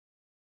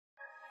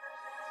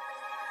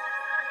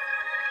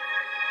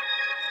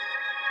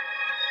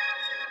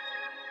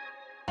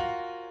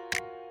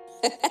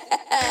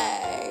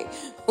Hey,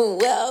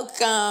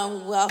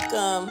 welcome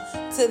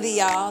to the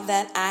All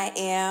That I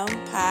Am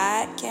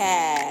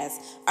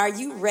podcast. Are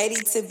you ready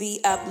to be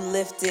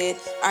uplifted?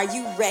 Are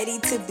you ready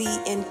to be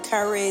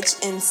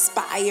encouraged,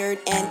 inspired,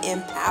 and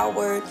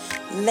empowered?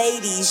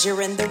 Ladies,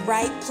 you're in the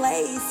right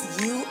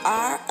place. You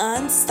are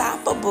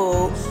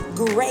unstoppable.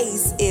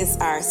 Grace is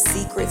our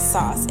secret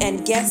sauce.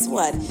 And guess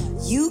what?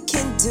 You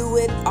can do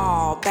it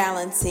all,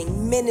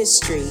 balancing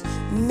ministry,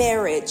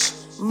 marriage,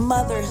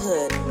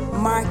 motherhood,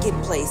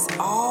 marketplace,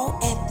 all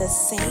at the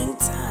same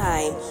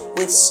time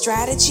with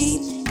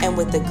strategy and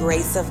with the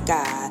grace of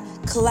God.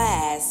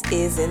 Class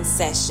is in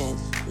session.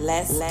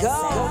 Let's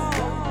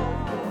go.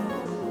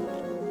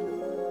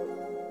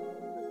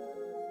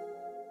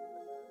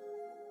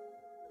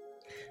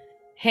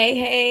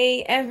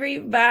 Hey,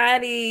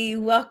 everybody.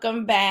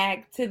 Welcome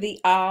back to the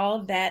All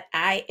That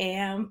I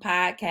Am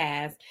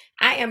podcast.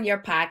 I am your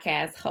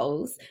podcast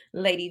host,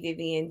 Lady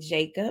Vivian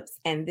Jacobs,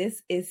 and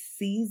this is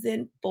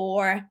season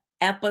 4,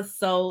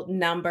 episode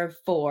number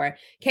 4.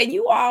 Can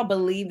you all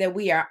believe that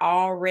we are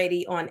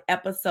already on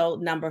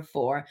episode number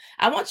 4?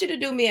 I want you to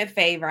do me a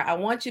favor. I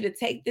want you to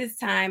take this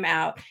time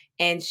out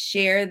and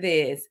share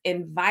this.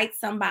 Invite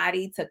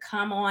somebody to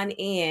come on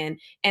in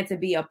and to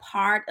be a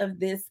part of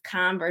this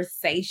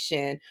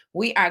conversation.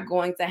 We are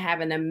going to have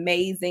an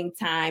amazing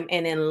time,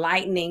 an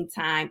enlightening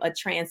time, a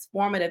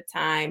transformative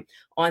time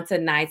on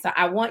tonight. So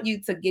I want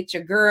you to get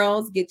your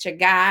girls, get your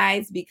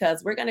guys,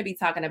 because we're going to be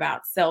talking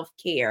about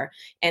self-care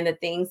and the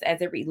things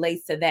as it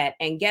relates to that.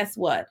 And guess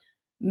what?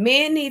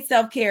 Men need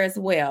self-care as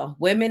well,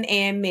 women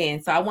and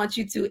men. So I want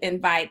you to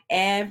invite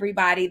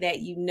everybody that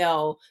you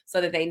know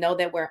so that they know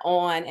that we're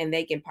on and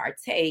they can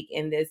partake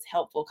in this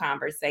helpful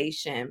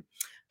conversation.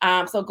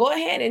 So go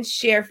ahead and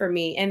share for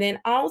me. And then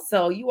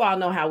also, you all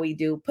know how we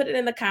do. Put it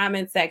in the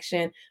comment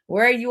section.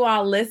 Where are you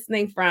all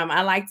listening from?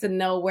 I like to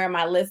know where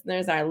my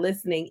listeners are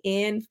listening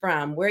in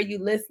from. Where are you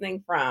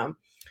listening from?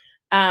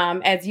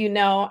 As you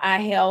know,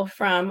 I hail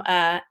from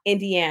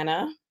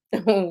Indiana.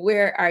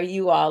 Where are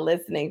you all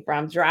listening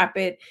from? Drop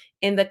it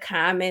in the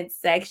comment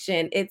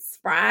section. It's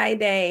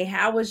Friday.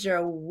 How was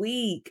your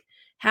week?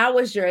 How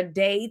was your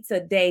day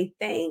today?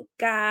 Thank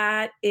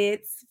God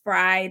it's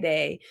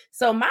Friday.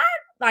 So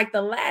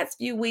the last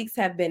few weeks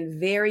have been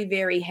very,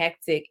 very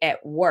hectic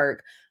at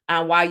work.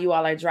 While you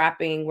all are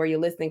dropping where you're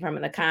listening from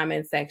in the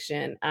comment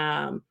section.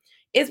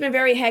 It's been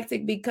very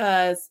hectic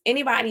because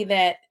anybody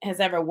that has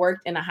ever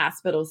worked in a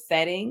hospital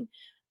setting,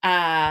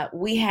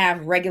 we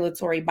have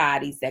regulatory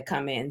bodies that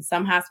come in.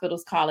 Some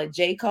hospitals call it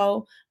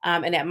JCO,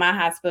 and at my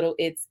hospital,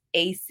 it's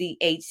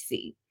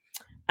ACHC.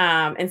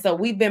 And so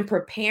we've been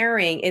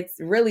preparing. It's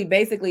really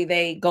basically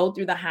they go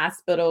through the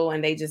hospital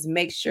and they just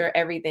make sure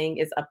everything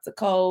is up to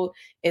code,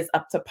 is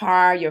up to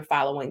par. You're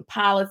following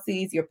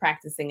policies, you're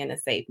practicing in a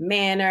safe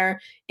manner.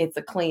 It's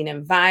a clean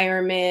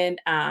environment.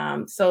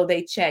 So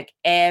they check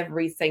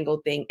every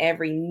single thing,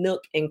 every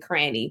nook and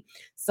cranny.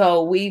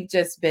 So we've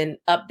just been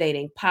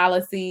updating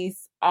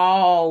policies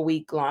all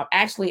week long,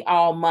 actually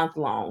all month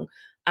long.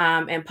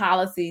 And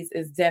policies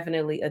is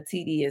definitely a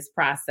tedious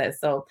process.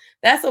 So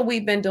that's what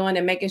we've been doing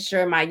and making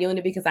sure my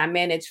unit, because I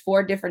manage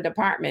 4 different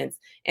departments.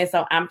 And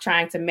so I'm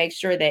trying to make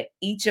sure that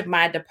each of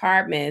my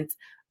departments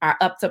are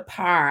up to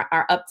par,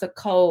 are up to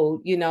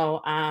code,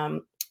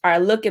 are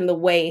looking the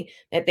way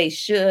that they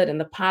should. And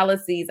the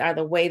policies are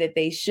the way that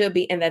they should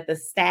be. And that the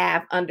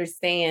staff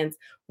understands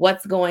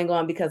what's going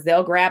on, because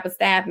they'll grab a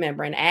staff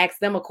member and ask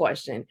them a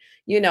question,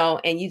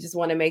 and you just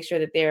want to make sure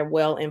that they're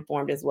well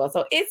informed as well.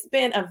 So it's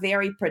been a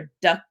very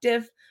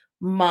productive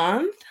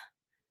month.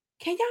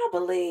 Can y'all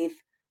believe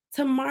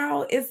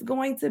tomorrow is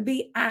going to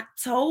be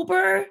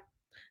October?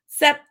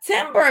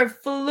 September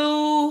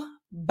flew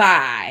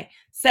by.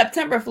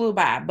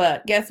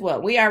 But guess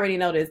what? We already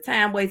know this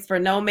time waits for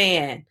no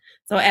man.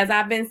 So as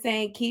I've been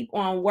saying, keep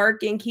on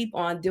working, keep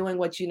on doing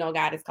what you know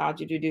God has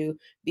called you to do,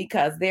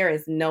 because there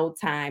is no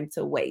time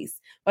to waste.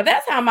 But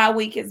that's how my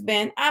week has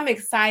been. I'm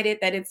excited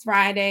that it's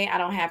Friday. I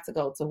don't have to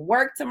go to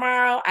work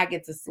tomorrow. I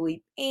get to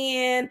sleep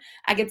in.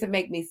 I get to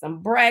make me some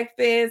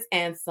breakfast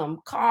and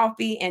some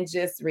coffee and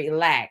just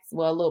relax.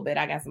 Well, a little bit.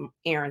 I got some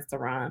errands to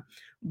run,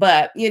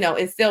 but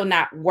it's still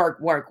not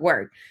work.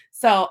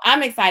 So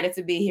I'm excited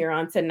to be here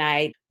on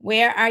tonight.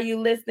 Where are you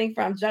listening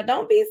from?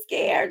 Don't be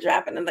scared.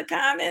 Drop it in the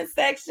comment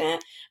section.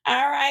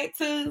 All right,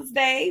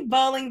 Tuesday,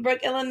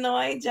 Bolingbrook,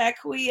 Illinois,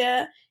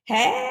 Jaquia.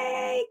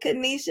 Hey,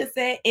 Kanisha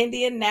said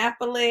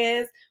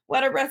Indianapolis.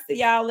 Where the rest of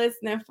y'all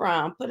listening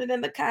from? Put it in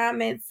the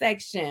comment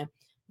section.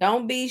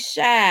 Don't be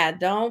shy.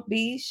 Don't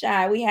be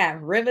shy. We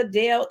have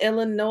Riverdale,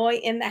 Illinois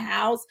in the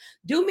house.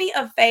 Do me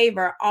a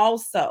favor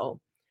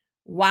also.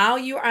 While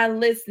you are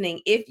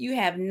listening, if you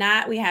have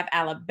not, we have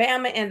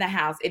Alabama in the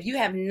house. If you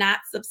have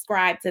not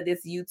subscribed to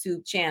this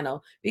YouTube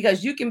channel,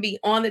 because you can be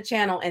on the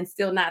channel and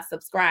still not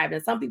subscribe.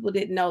 And some people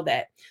didn't know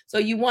that. So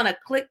you want to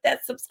click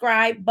that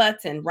subscribe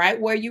button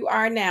right where you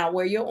are now,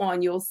 where you're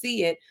on, you'll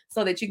see it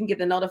so that you can get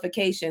the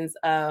notifications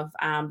of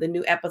the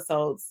new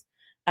episodes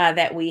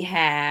that we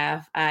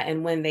have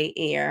and when they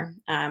air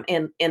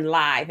in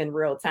live in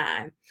real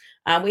time.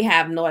 We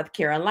have North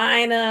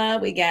Carolina.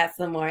 We got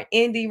some more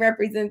Indy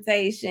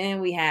representation.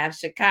 We have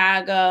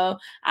Chicago.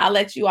 I'll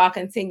let you all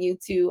continue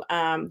to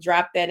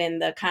drop that in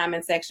the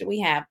comment section. We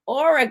have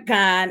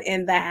Oregon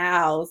in the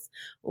house.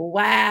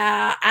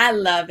 Wow. I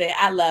love it.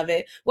 I love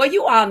it. Well,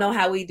 you all know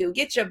how we do.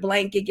 Get your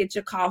blanket, get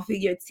your coffee,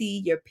 your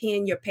tea, your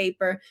pen, your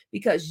paper,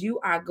 because you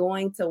are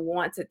going to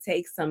want to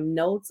take some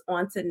notes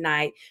on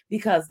tonight,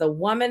 because the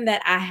woman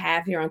that I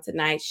have here on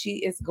tonight, she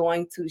is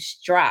going to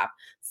drop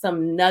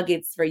some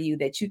nuggets for you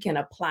that you can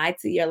apply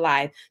to your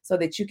life so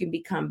that you can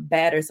become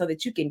better, so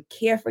that you can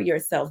care for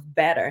yourself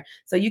better,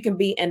 so you can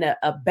be in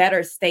a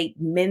better state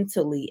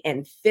mentally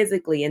and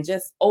physically and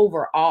just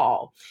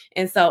overall.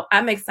 And so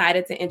I'm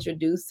excited to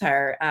introduce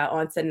her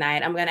on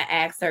tonight. I'm going to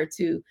ask her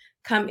to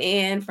come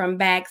in from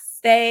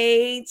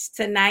backstage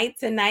tonight.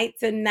 Hi.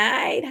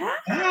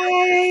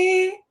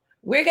 Hi.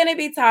 We're going to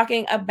be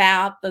talking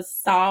about the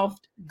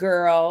soft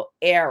girl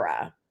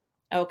era.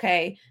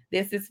 Okay.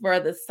 This is for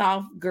the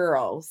soft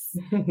girls.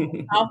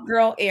 Soft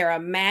girl era,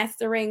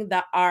 mastering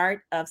the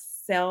art of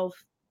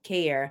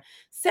self-care.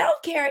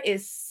 Self-care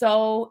is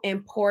so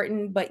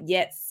important, but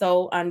yet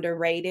so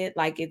underrated.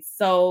 Like, it's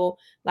so,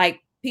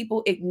 like,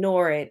 people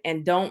ignore it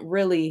and don't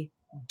really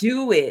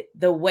do it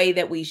the way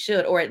that we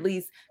should, or at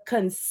least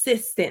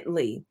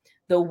consistently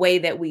the way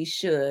that we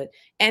should.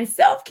 And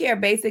self-care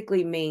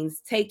basically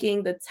means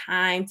taking the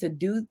time to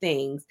do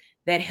things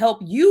that help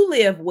you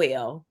live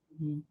well,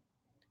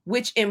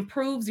 which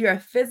improves your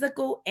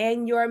physical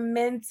and your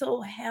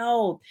mental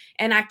health.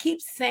 And I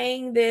keep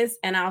saying this,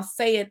 and I'll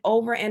say it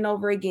over and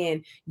over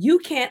again. You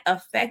can't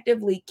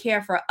effectively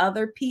care for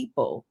other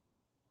people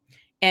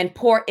and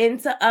pour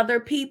into other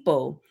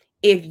people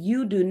if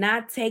you do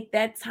not take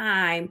that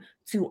time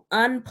to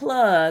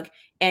unplug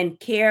and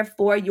care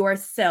for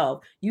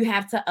yourself. You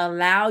have to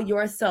allow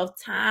yourself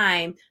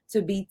time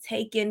to be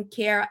taken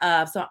care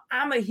of. So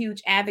I'm a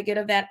huge advocate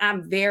of that.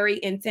 I'm very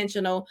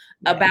intentional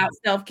about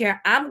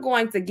self-care. I'm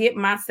going to get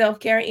my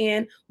self-care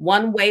in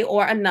one way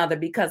or another,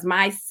 because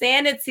my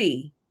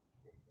sanity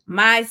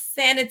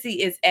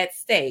is at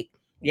stake.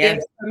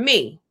 Yes.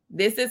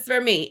 This is for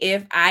me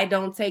if I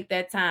don't take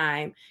that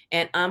time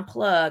and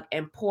unplug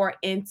and pour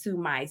into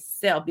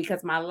myself,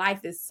 because my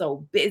life is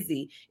so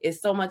busy.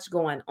 It's so much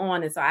going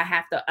on. And so I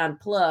have to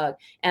unplug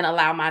and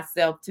allow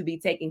myself to be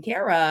taken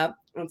care of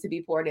and to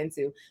be poured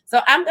into.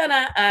 So I'm going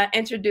to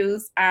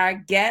introduce our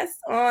guest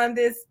on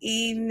this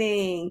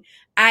evening,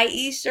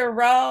 Aisha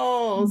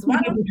Rose.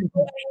 Why don't you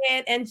go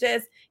ahead and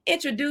just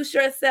introduce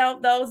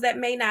yourself, those that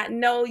may not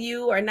know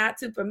you or not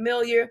too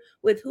familiar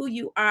with who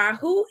you are.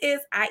 Who is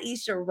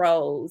Aisha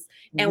Rose,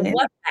 and Yeah.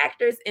 what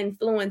factors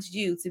influenced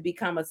you to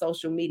become a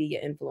social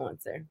media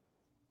influencer?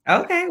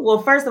 Okay.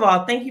 Well, first of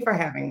all, thank you for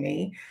having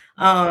me.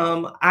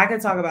 I could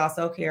talk about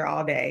self-care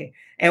all day,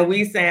 and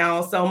we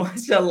sound so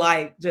much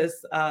alike,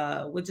 just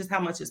with just how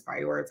much is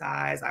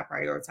prioritized. I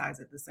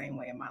prioritize it the same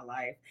way in my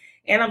life.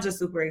 And I'm just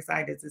super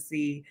excited to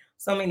see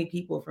so many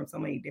people from so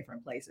many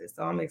different places.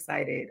 So I'm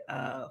excited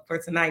for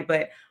tonight.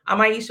 But I'm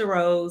Aisha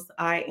Rose.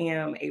 I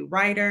am a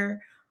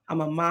writer,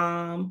 I'm a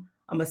mom,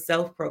 I'm a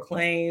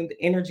self-proclaimed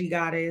energy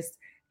goddess.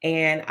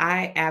 And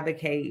I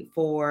advocate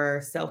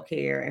for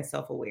self-care and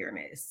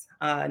self-awareness,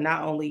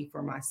 not only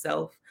for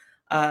myself,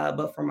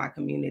 but for my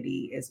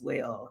community as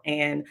well.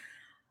 And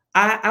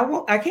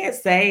I can't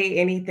say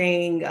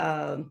anything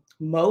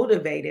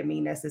motivated me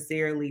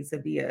necessarily to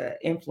be an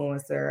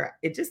influencer.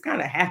 It just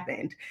kind of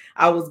happened.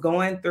 I was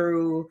going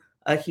through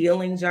a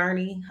healing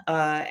journey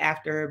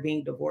after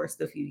being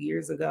divorced a few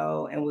years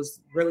ago, and was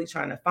really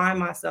trying to find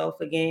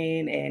myself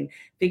again and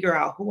figure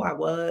out who I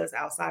was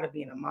outside of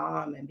being a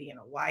mom and being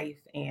a wife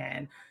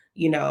and,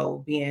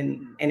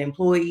 being an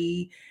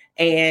employee,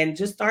 and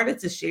just started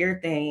to share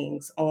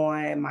things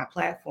on my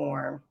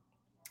platform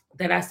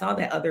that I saw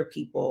that other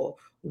people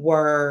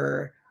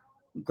were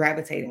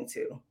gravitating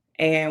to.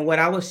 And what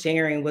I was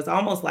sharing was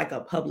almost like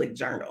a public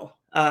journal.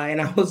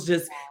 And I was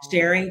just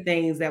sharing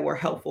things that were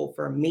helpful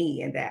for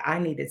me and that I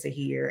needed to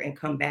hear and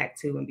come back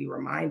to and be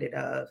reminded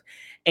of.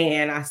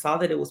 And I saw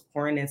that it was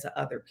pouring into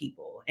other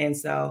people. And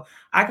so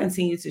I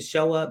continued to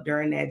show up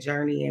during that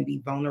journey and be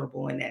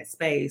vulnerable in that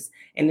space.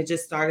 And it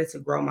just started to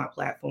grow my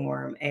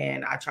platform.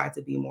 And I tried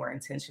to be more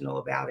intentional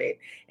about it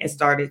and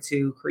started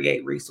to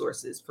create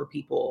resources for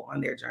people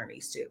on their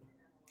journeys too.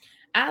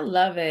 I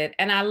love it.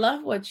 And I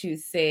love what you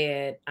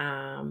said.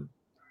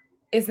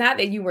 It's not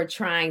that you were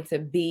trying to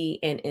be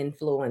an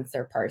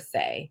influencer per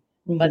se,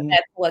 but Mhm.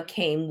 that's what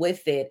came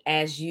with it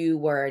as you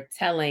were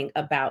telling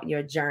about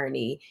your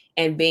journey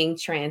and being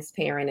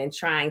transparent and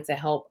trying to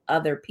help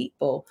other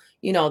people.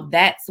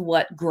 That's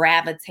what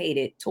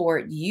gravitated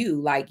toward you.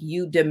 Like,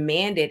 you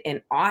demanded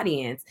an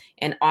audience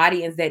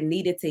that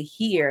needed to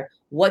hear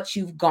what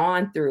you've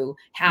gone through,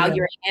 how Yeah.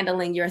 you're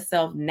handling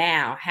yourself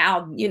now,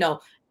 how,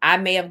 I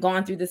may have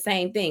gone through the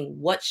same thing.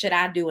 What should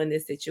I do in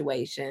this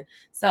situation?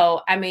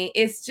 So, I mean,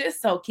 it's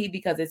just so key,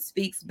 because it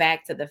speaks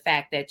back to the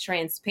fact that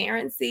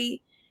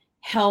transparency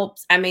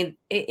helps. I mean,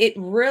 it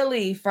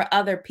really, for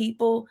other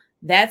people,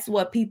 that's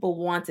what people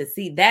want to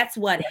see. That's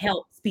what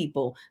helps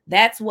people.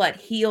 That's what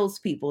heals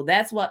people.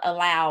 That's what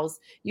allows,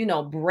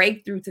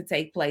 breakthrough to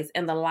take place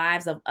in the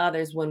lives of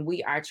others when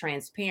we are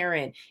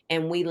transparent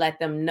and we let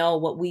them know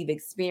what we've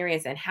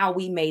experienced and how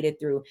we made it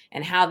through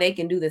and how they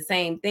can do the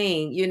same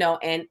thing,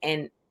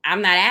 and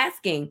I'm not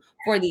asking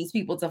for these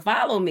people to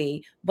follow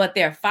me, but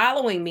they're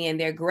following me and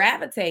they're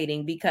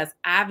gravitating because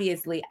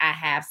obviously I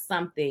have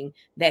something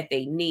that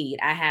they need.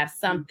 I have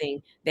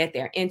something that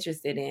they're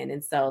interested in.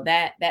 And so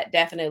that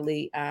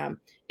definitely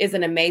is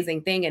an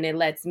amazing thing. And it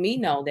lets me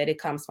know that it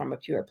comes from a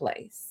pure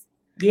place.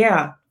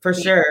 Yeah, for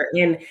Yeah. sure.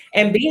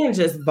 And being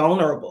just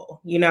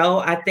vulnerable,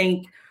 I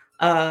think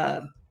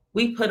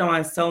we put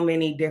on so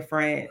many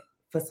different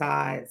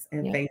facades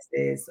and Yeah.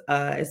 faces,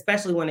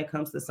 especially when it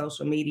comes to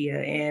social media.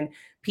 And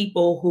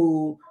people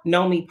who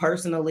know me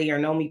personally or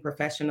know me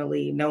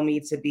professionally know me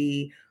to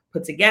be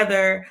put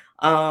together,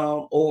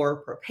 or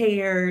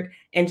prepared,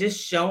 and just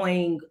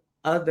showing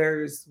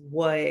others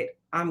what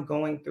I'm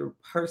going through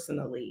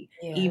personally,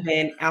 Yeah.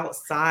 even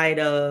outside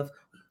of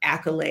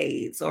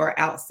accolades or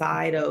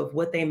outside of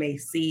what they may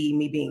see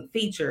me being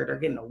featured or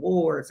getting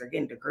awards or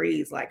getting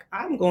degrees. Like,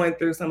 I'm going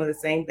through some of the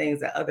same things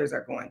that others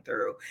are going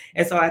through.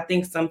 And so I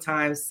think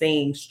sometimes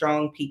seeing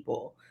strong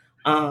people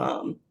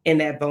in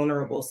that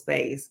vulnerable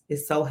space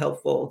is so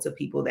helpful to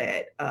people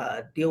that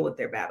deal with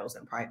their battles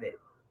in private.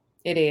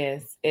 It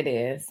is. It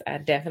is. I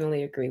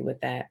definitely agree with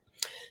that.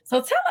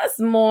 So tell us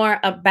more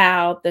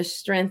about the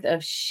strength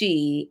of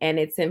she and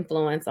its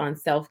influence on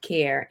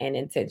self-care and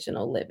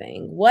intentional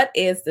living. What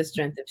is the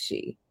strength of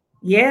she?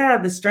 Yeah,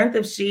 the Strength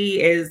of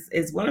She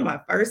is one of my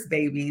first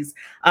babies.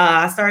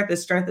 I started the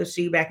Strength of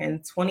She back in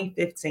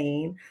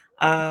 2015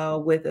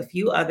 with a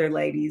few other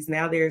ladies.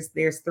 Now there's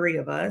three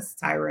of us,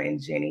 Tyra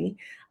and Jenny,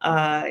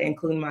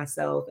 including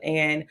myself.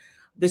 And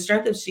the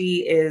Strength of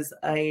She is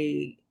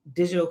a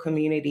digital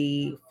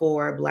community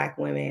for Black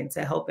women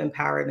to help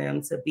empower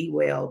them to be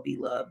well, be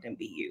loved, and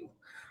be you.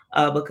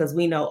 Because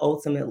we know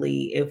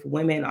ultimately, if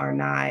women are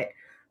not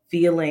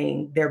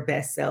feeling their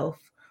best self,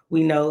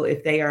 we know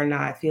if they are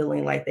not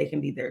feeling like they can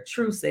be their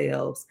true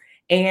selves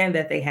and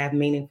that they have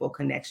meaningful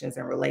connections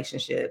and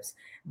relationships,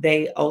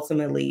 they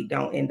ultimately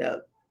don't end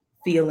up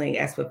feeling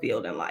as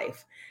fulfilled in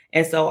life.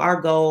 And so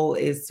our goal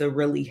is to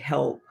really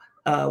help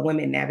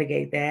women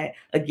navigate that,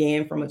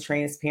 again, from a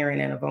transparent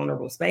and a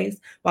vulnerable space,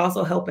 but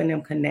also helping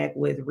them connect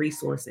with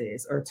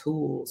resources or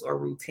tools or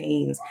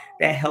routines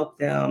that help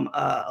them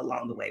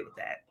along the way with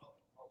that.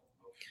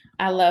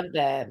 I love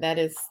that. That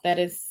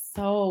is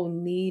so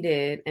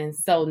needed and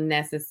so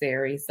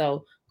necessary.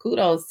 So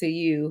kudos to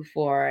you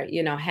for,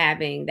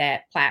 having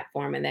that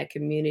platform and that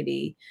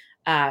community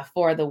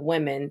for the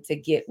women to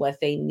get what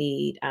they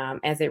need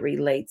as it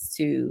relates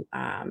to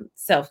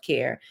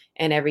self-care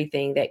and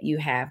everything that you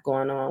have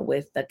going on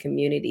with the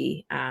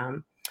community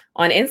on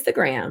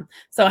Instagram.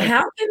 So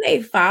how can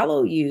they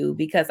follow you?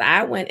 Because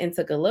I went and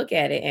took a look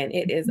at it and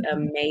it is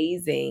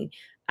amazing.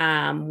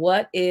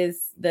 What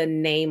is the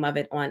name of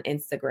it on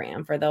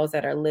Instagram? For those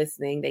that are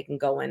listening, they can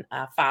go and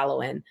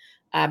follow and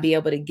be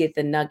able to get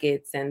the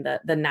nuggets and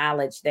the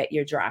knowledge that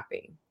you're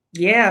dropping.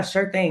 Yeah,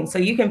 sure thing. So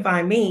you can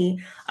find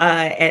me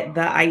at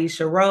the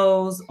Aisha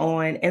Rose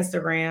on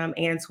Instagram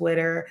and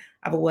Twitter.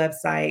 I have a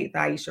website,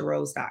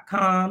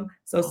 theaisharose.com.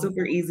 So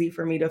super easy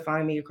for me to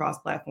find me across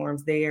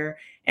platforms there.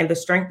 And the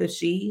Strength of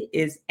She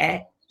is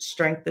at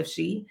Strength of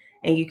She.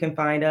 And you can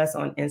find us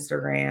on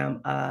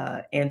Instagram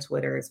and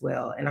Twitter as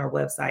well. And our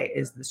website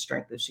is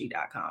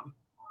thestrengthofshe.com.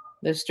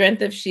 The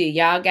Strength of She.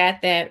 Y'all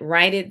got that?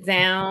 Write it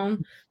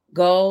down.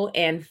 Go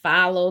and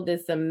follow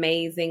this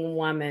amazing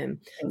woman.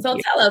 Thank So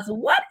you. tell us,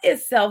 what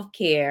is self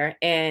care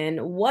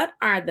and what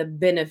are the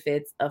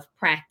benefits of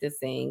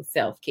practicing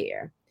self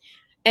care?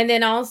 And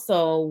then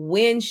also,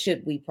 when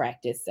should we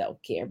practice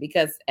self-care?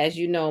 Because as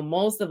you know,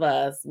 most of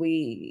us,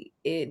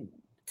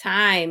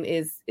 time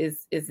is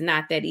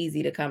not that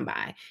easy to come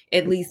by,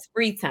 at least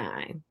free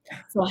time.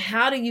 So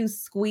how do you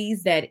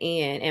squeeze that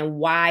in and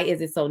why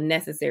is it so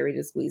necessary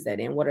to squeeze that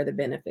in? What are the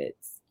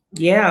benefits?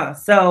 Yeah.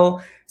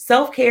 So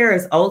self care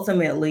is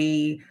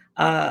ultimately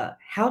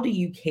how do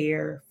you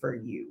care for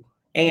you?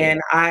 Yeah.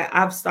 And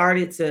I've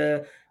started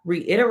to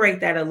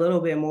reiterate that a little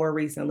bit more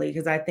recently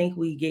because I think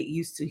we get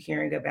used to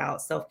hearing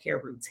about self care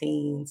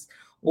routines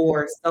Mhm.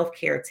 or self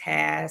care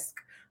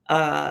tasks,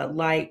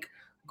 like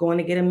going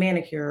to get a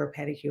manicure or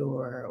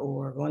pedicure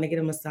or going to get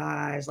a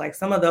massage, like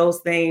some of those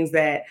things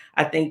that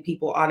I think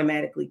people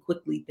automatically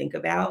quickly think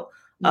about.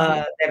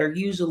 Mhm. That are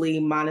usually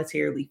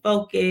monetarily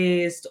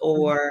focused Mhm.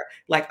 or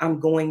like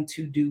I'm going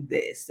to do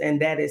this, and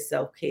that is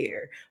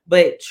self-care.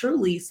 But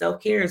truly,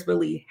 self-care is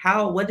really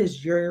what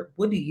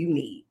do you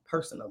need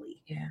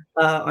personally Yeah.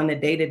 on a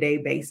day-to-day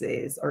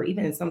basis, or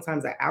even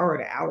sometimes an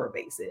hour-to-hour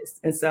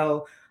basis. And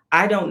so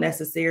I don't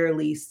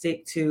necessarily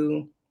stick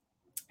to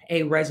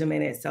a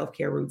regimented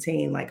self-care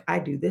routine like I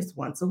do this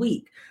once a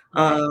week,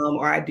 Right.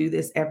 or I do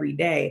this every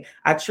day.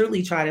 I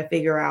truly try to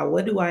figure out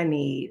what do I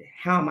need,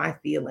 how am I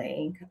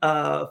feeling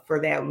for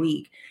that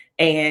week,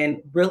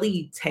 and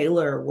really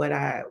tailor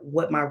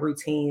what my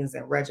routines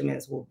and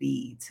regimens will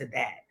be to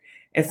that.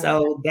 And Okay.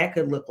 so that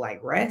could look like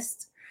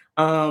rest,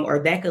 or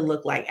that could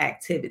look like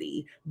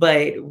activity,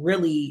 but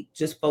really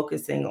just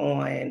focusing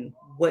on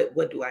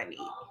what do I need?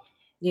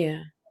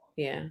 Yeah.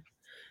 Yeah.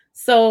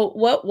 So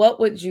what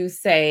would you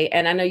say?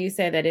 And I know you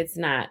said that it's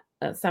not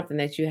something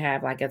that you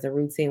have like as a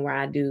routine where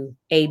I do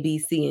A, B,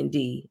 C, and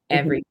D Mhm.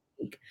 every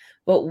week.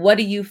 But what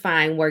do you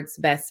find works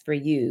best for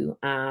you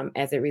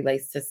as it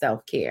relates to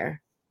self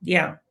care?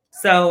 Yeah.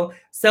 So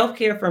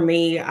self-care for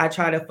me, I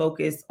try to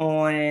focus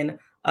on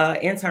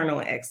internal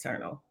and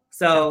external.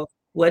 So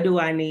what do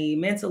I need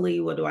mentally?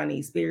 What do I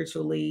need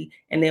spiritually?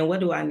 And then what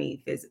do I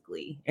need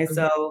physically? And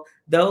so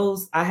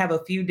those, I have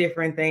a few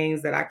different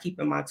things that I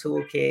keep in my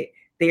toolkit.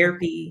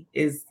 Therapy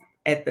is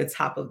at the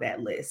top of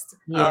that list.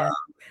 Yeah.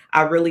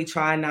 I really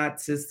try not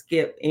to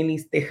skip any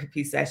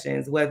therapy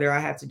sessions, whether I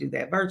have to do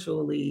that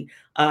virtually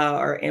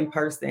or in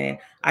person.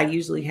 I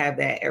usually have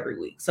that every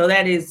week. So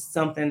that is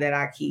something that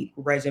I keep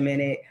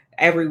regimented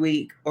every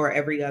week or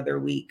every other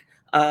week.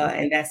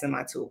 And that's in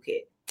my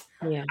toolkit.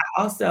 Yeah.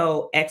 I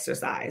also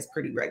exercise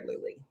pretty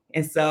regularly.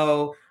 And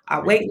so I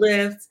weight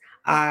lift,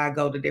 I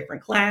go to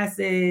different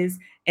classes.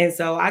 And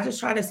so I just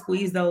try to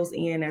squeeze those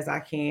in as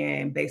I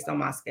can based on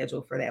my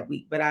schedule for that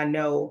week. But I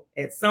know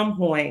at some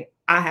point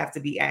I have to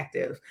be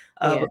active,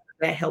 Yeah. because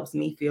that helps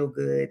me feel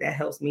good. That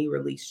helps me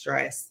release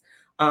stress,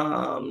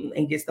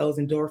 and gets those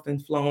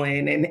endorphins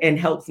flowing, and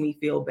helps me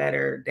feel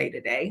better day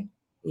to day.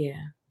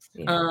 Yeah.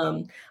 Yeah.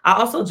 Um, I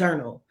also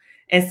journal.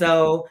 And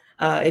so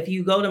if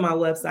you go to my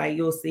website,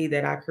 you'll see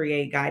that I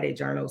create guided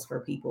journals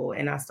for people.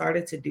 And I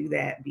started to do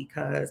that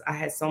because I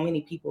had so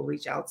many people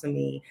reach out to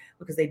me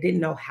because they didn't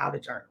know how to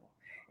journal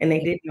and they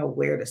Yeah. didn't know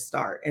where to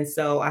start. And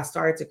so I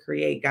started to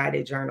create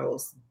guided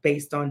journals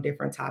based on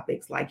different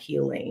topics like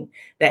healing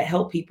that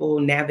help people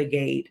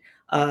navigate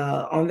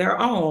on their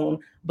own,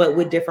 but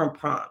with different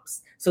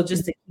prompts. So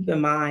just to keep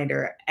in mind,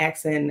 or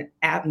asking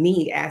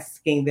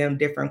them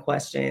different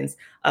questions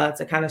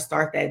to kind of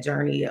start that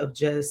journey of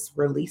just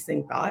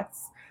releasing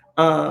thoughts,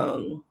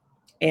 um,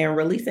 and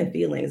releasing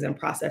feelings and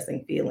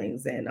processing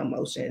feelings and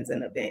emotions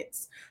and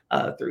events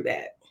through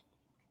that.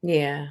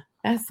 Yeah.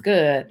 That's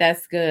good.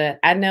 That's good.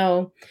 I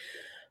know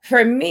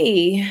for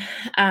me,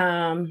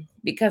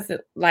 because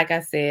like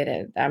I said,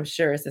 and I'm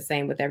sure it's the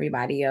same with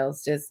everybody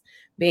else, just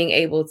being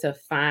able to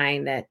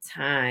find that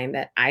time,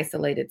 that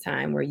isolated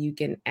time where you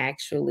can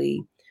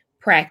actually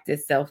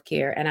practice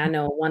self-care. And I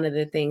know one of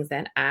the things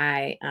that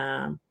I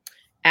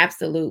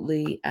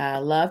absolutely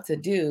love to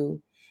do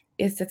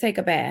is to take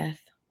a bath.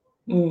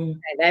 Mm.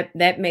 And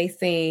that may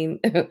seem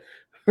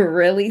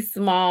really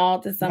small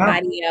to Wow.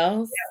 somebody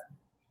else,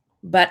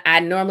 but I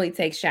normally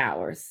take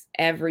showers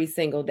every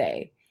single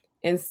day.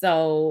 And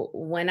so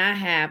when I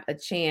have a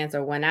chance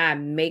or when I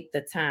make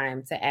the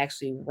time to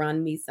actually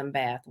run me some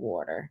bath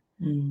water,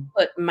 Mm.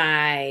 put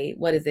my,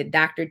 what is it,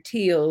 Dr.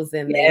 Teal's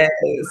in there,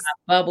 Yes.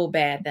 bubble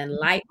bath, and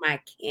light my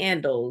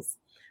candles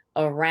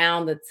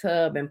around the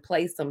tub and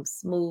play some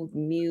smooth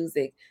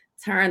music,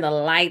 turn the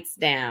lights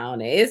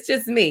down. It's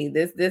just me.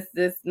 This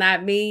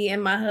not me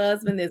and my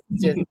husband. This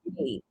is just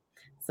me.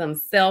 Some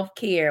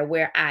self-care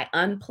where I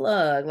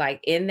unplug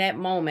like in that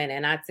moment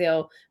and I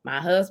tell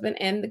my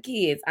husband and the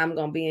kids I'm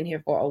going to be in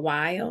here for a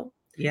while.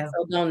 Yeah.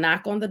 So don't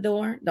knock on the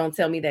door. Don't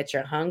tell me that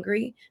you're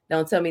hungry.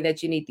 Don't tell me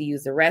that you need to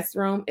use the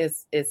restroom.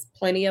 It's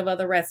plenty of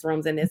other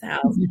restrooms in this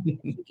house that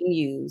you can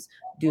use.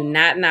 Do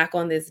not knock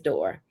on this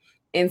door.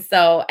 And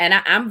so, and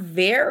I'm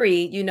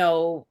very,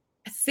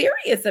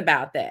 serious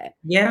about that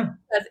Yeah.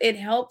 because it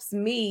helps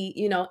me,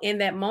 in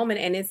that moment.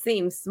 And it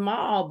seems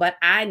small, but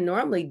I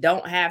normally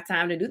don't have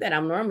time to do that.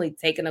 I'm normally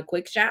taking a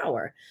quick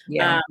shower.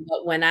 Yeah.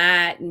 But when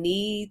I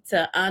need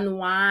to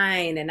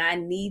unwind and I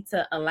need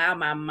to allow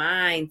my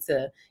mind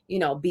to,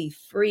 be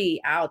free,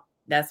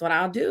 that's what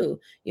I'll do.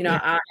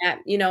 Yeah.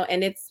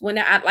 And it's when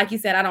I, like you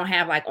said, I don't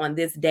have like on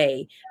this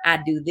day, I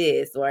do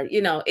this, or,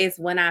 it's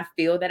when I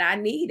feel that I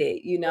need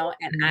it, and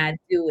I Mhm.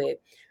 do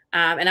it.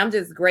 And I'm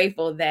just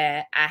grateful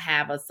that I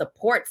have a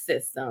support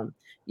system,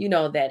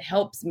 that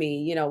helps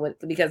me,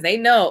 because they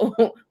know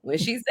when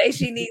she say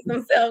she needs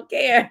some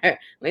self-care,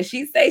 when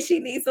she say she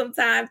needs some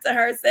time to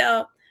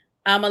herself,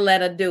 I'm gonna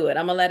let her do it.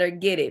 I'm gonna let her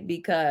get it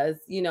because,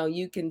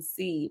 you can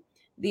see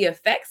the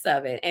effects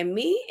of it. And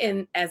me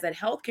in as a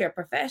healthcare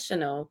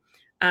professional,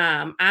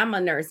 I'm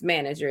a nurse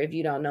manager, if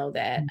you don't know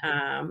that,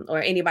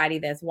 or anybody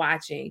that's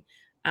watching.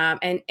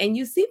 And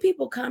you see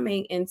people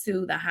coming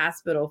into the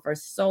hospital for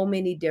so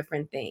many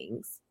different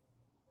things.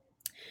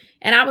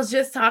 And I was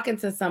just talking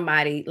to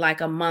somebody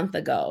like a month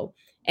ago,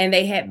 and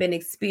they had been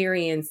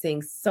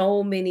experiencing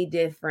so many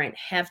different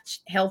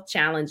health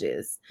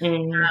challenges,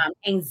 Mhm.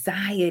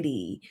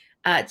 anxiety,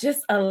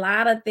 just a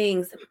lot of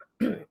things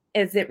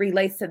as it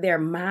relates to their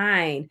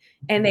mind.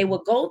 And they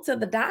would go to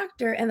the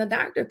doctor, and the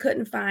doctor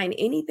couldn't find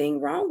anything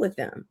wrong with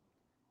them.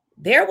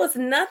 There was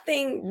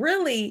nothing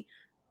really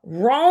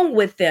wrong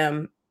with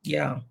them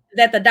Yeah.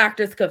 that the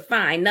doctors could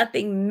find,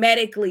 nothing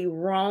medically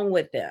wrong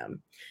with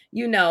them,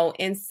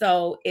 and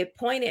so it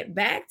pointed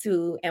back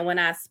to, and when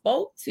I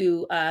spoke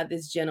to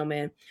this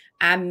gentleman,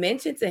 I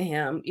mentioned to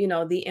him,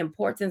 the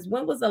importance.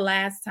 When was the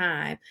last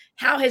time?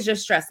 How has your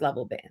stress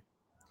level been?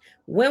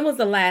 When was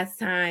the last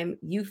time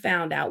you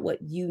found out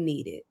what you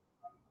needed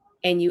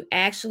and you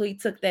actually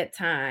took that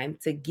time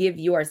to give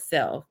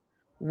yourself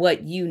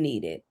what you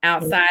needed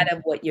outside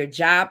of what your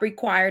job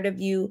required of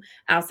you,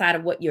 outside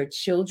of what your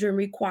children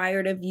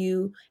required of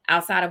you,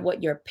 outside of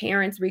what your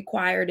parents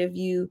required of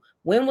you?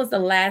 When was the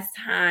last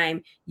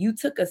time you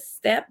took a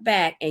step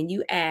back and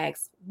you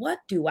asked, what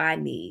do I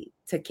need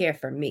to care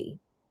for me?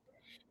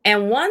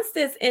 And once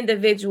this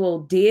individual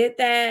did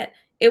that,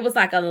 it was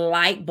like a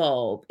light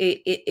bulb.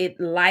 It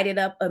lighted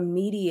up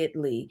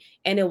immediately,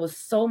 and it was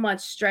so much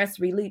stress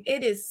relief.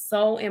 It is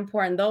so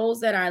important.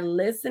 Those that are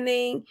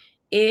listening,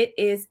 it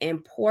is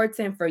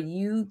important for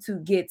you to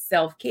get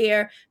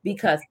self-care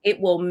because it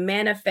will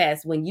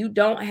manifest when you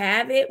don't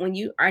have it, when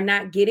you are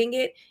not getting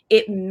it,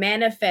 it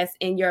manifests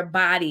in your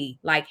body,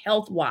 like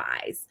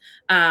health-wise.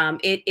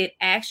 It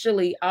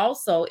actually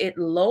also it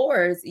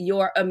lowers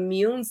your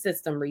immune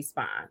system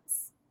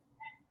response.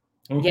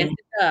 Yes,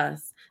 it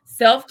does.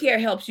 Self-care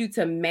helps you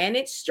to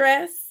manage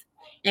stress,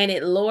 and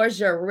it lowers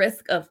your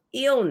risk of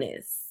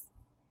illness,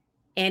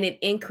 and it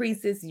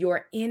increases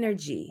your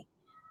energy.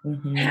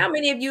 How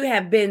many of you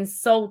have been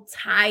so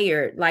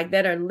tired, like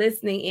that are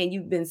listening, and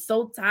you've been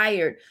so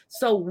tired,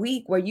 so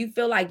weak, where you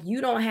feel like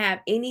you don't have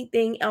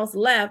anything else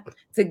left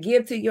to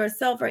give to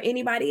yourself or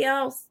anybody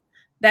else?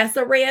 That's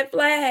a red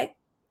flag.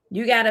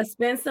 You got to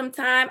spend some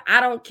time. I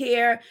don't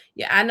care.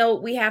 Yeah, I know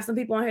we have some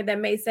people on here that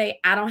may say,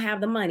 I don't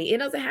have the money. It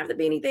doesn't have to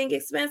be anything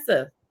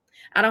expensive.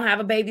 I don't have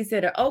a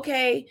babysitter.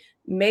 Okay,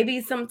 maybe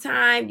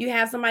sometime you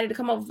have somebody to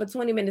come over for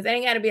 20 minutes. It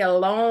ain't got to be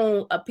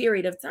a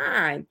period of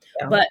time.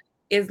 Yeah. But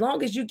as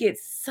long as you get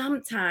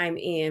some time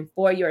in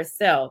for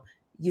yourself,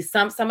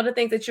 some of the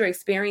things that you're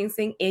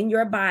experiencing in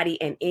your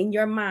body and in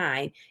your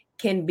mind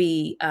can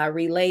be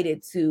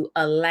related to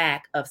a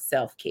lack of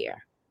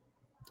self-care.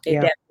 It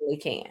definitely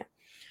can.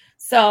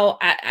 So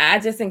I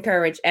just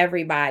encourage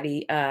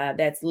everybody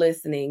that's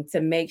listening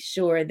to make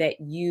sure that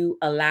you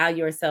allow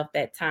yourself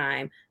that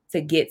time to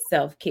get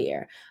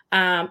self-care.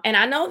 And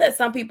I know that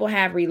some people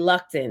have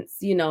reluctance,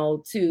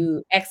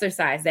 to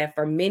exercise that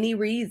for many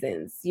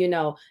reasons,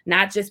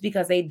 not just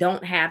because they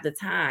don't have the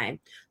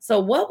time. So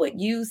what would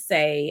you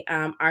say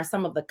are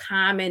some of the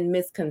common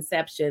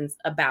misconceptions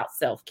about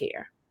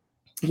self-care?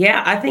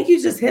 Yeah, I think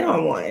you just hit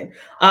on one.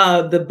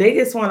 The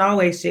biggest one I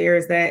always share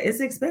is that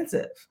it's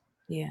expensive.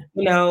 Yeah.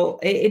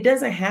 It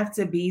doesn't have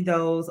to be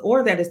those,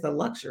 or that it's the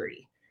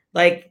luxury.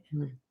 Like,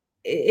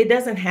 it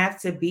doesn't have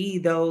to be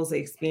those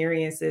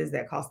experiences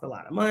that cost a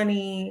lot of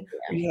money,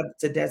 or you have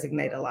to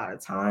designate a lot of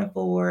time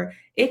for.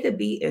 It could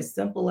be as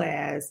simple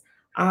as,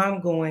 I'm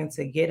going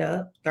to get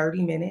up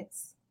 30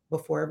 minutes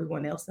before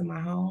everyone else in my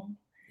home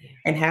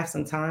and have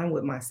some time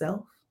with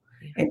myself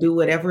and do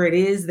whatever it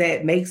is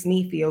that makes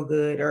me feel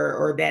good,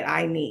 or that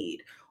I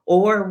need.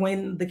 Or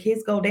when the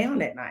kids go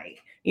down at night,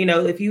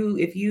 if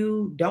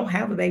you don't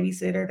have a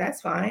babysitter,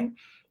 that's fine.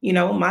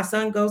 My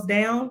son goes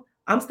down,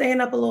 I'm staying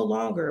up a little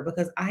longer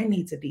because I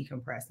need to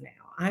decompress now.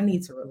 I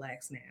need to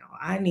relax now.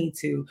 I need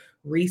to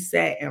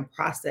reset and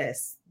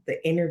process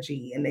the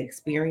energy and the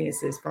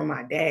experiences from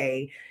my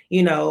day,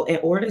 in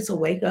order to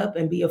wake up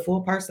and be a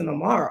full person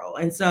tomorrow.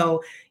 And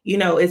so,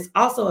 it's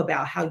also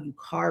about how you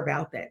carve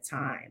out that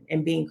time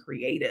and being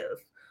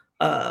creative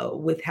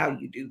with how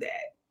you do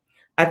that.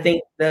 I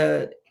think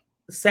the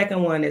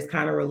second one is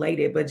kind of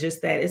related, but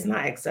just that it's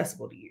not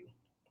accessible to you.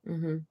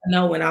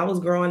 No, when I was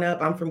growing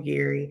up, I'm from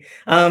Gary.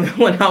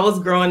 When I was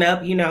growing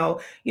up, you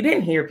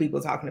didn't hear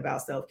people talking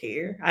about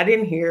self-care. I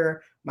didn't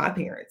hear my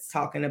parents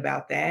talking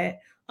about that.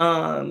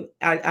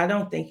 I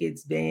don't think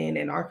it's been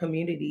in our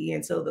community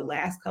until the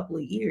last couple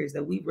of years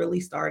that we really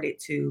started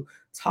to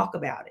talk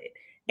about it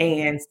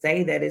and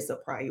say that it's a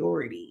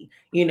priority,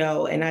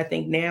 and I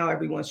think now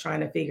everyone's trying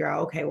to figure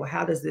out, okay, well,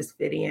 how does this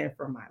fit in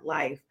for my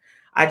life?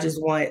 I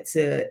just want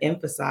to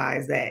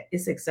emphasize that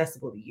it's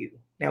accessible to you.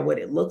 Now, what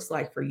it looks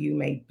like for you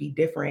may be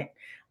different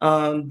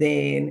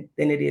than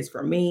it is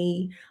for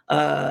me,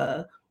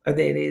 or that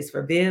it is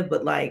for Viv,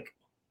 but like,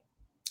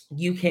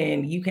 you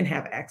can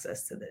have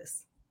access to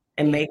this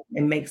and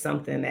make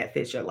something that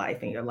fits your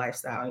life and your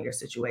lifestyle and your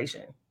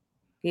situation.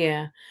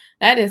 Yeah,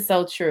 that is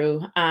so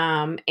true.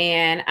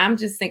 And I'm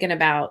just thinking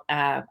about,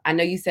 I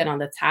know you said on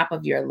the top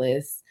of your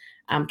list,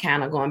 I'm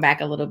kind of going back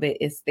a little bit,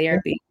 is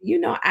therapy.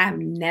 I've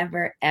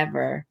never,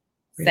 ever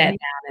sat down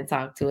and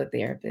talked to a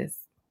therapist.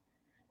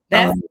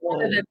 That's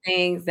one of the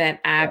things that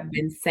I've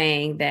been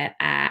saying that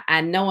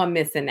I know I'm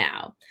missing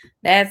out.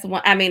 That's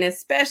one,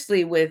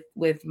 especially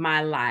with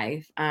my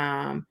life.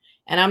 And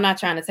I'm not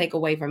trying to take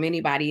away from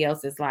anybody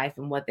else's life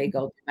and what they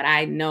go through, but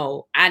I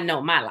know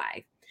my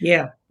life.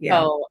 Yeah.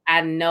 So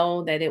I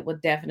know that it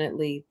would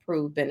definitely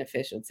prove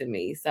beneficial to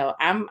me. So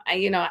and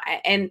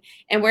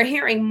we're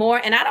hearing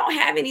more, and I don't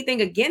have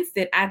anything against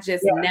it. I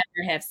just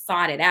never have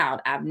sought it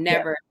out. I've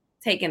never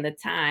taking the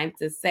time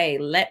to say,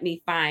 let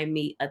me find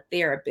me a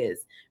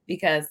therapist,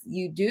 because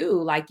you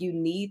do, like, you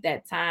need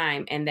that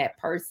time and that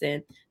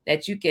person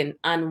that you can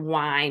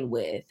unwind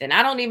with. And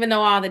I don't even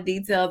know all the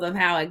details of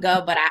how it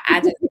go, but I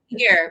just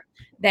hear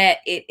that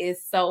it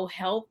is so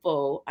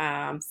helpful.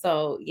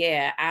 So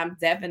yeah, I'm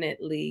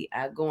definitely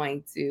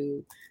going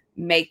to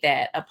make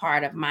that a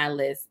part of my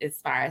list as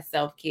far as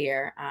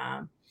self-care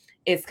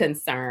is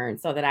concerned,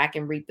 so that I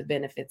can reap the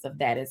benefits of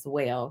that as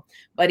well.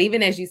 But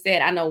even as you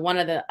said, I know one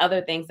of the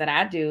other things that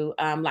I do,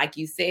 like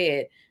you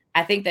said,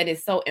 I think that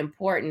is so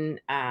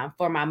important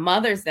for my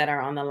mothers that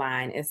are on the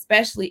line,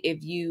 especially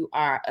if you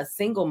are a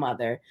single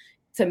mother,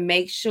 to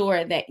make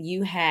sure that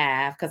you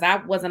have, because I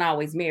wasn't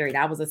always married.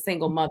 I was a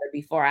single mother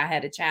before I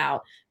had a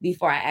child,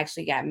 before I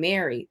actually got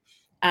married.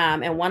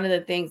 And one of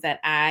the things that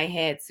I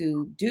had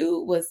to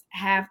do was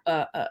have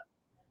a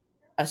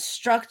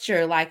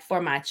structure, like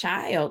for my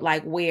child,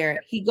 like where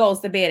he goes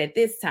to bed at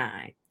this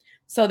time,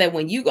 so that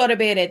when you go to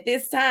bed at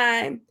this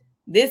time,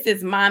 this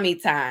is mommy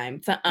time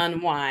to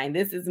unwind.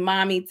 This is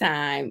mommy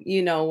time,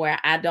 where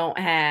I don't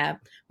have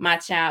my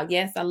child.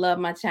 Yes, I love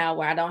my child,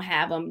 where I don't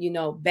have them,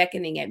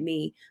 beckoning at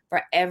me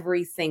for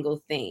every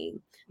single thing.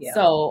 Yeah.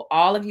 So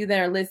all of you that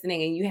are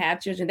listening and you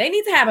have children, they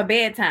need to have a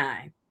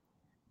bedtime.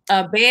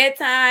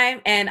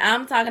 And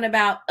I'm talking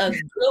about a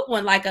good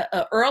one, like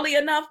a early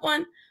enough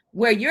one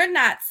where you're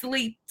not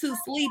too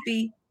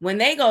sleepy when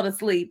they go to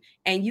sleep,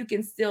 and you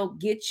can still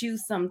get you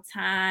some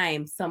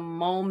time, some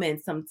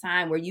moments, some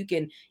time where you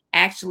can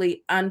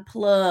actually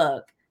unplug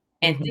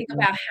and think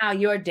about how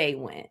your day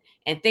went,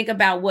 and think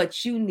about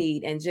what you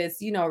need, and just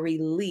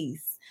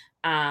release.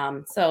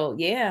 So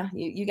yeah,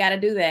 you got to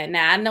do that.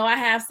 Now I know I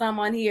have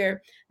someone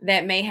here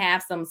that may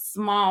have some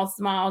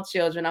small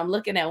children. I'm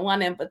looking at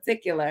one in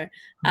particular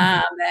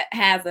that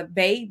has a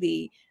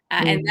baby.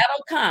 And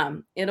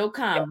it'll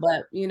come.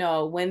 But,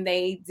 when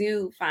they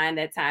do find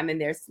that time and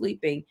they're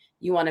sleeping,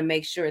 you want to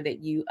make sure that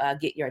you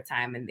get your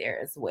time in there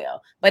as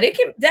well. But it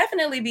can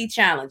definitely be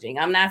challenging.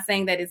 I'm not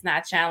saying that it's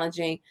not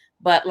challenging,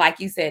 but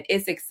like you said,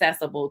 it's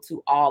accessible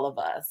to all of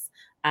us.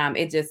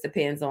 It just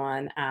depends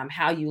on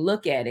how you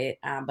look at it.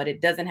 But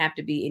it doesn't have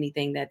to be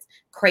anything that's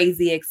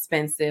crazy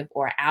expensive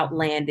or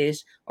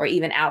outlandish or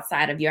even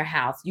outside of your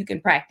house. You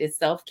can practice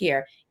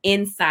self-care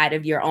inside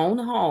of your own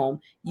home.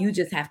 You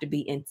just have to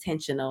be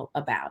intentional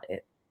about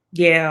it.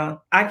 Yeah,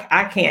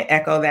 I can't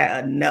echo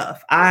that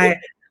enough. I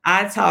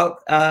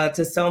talk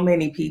to so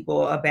many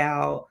people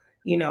about,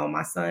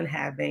 my son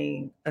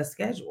having a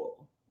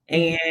schedule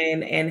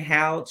and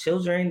how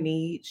children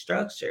need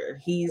structure.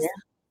 He's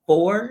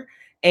 4,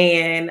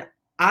 and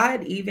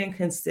I'd even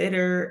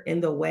consider in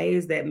the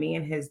ways that me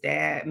and his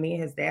dad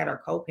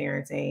are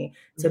co-parenting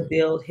to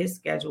build his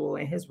schedule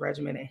and his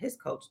regimen and his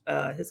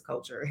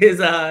culture,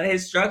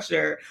 his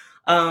structure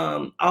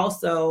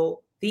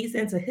also feeds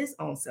into his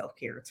own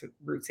self-care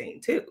routine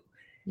too.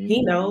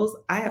 He knows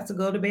I have to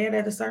go to bed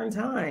at a certain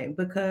time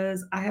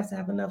because I have to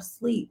have enough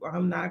sleep or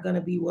I'm not going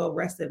to be well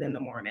rested in the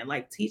morning.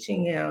 Like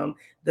teaching him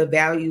the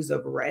values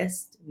of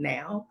rest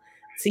now,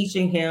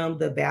 teaching him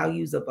the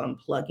values of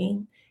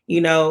unplugging. I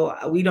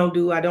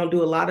don't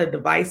do a lot of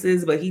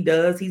devices, but he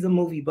does. He's a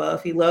movie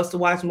buff. He loves to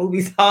watch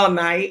movies all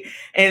night.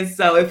 And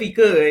so if he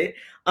could,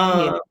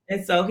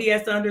 and so he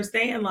has to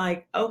understand,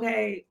 like,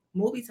 okay,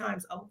 movie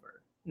time's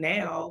over.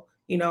 Now,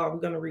 are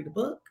we going to read a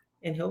book?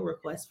 And he'll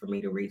request for me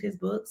to read his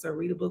books or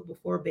read a book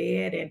before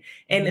bed.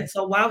 And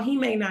so while he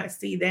may not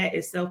see that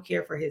as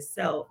self-care for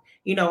himself,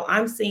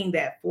 I'm seeing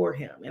that for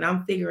him, and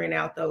I'm figuring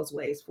out those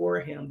ways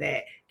for him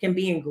that can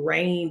be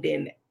ingrained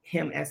in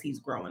him as he's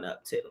growing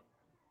up too.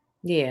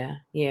 Yeah,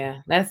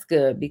 that's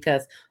good,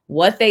 because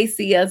what they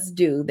see us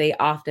do, they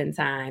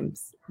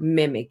oftentimes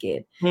mimic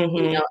it.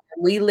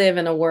 We live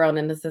in a world,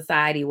 in a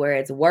society where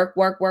it's work,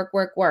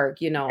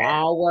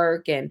 all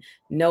work and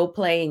no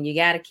play, and you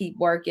got to keep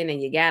working,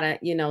 and you got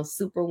to,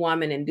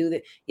 superwoman and do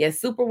that. Yeah,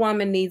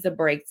 superwoman needs a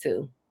break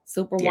too.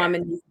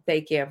 Superwoman needs to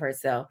take care of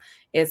herself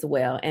as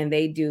well. And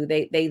they do,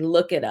 they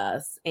look at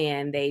us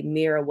and they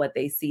mirror what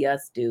they see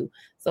us do.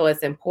 So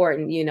it's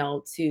important,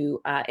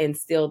 to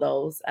instill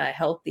those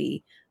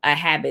healthy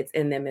habits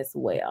in them as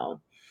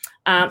well.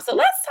 So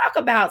let's talk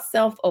about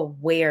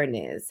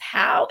self-awareness.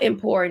 How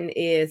important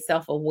is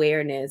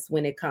self-awareness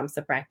when it comes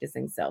to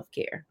practicing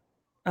self-care?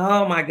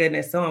 Oh my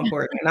goodness, so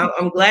important. And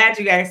I'm glad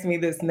you asked me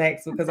this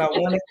next because I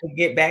wanted to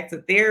get back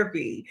to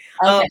therapy.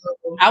 Okay.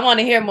 I want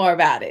to hear more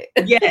about it.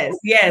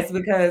 Yes,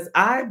 because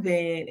I've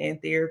been in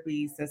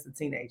therapy since a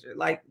teenager.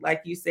 Like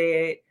you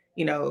said,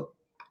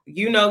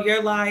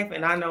 your life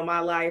and I know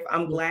my life.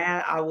 I'm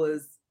glad I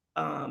was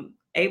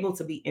able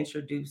to be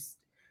introduced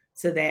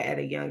to that at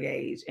a young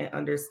age and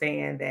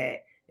understand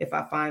that if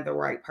I find the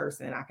right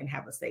person, I can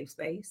have a safe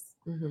space.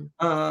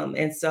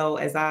 And so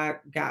as I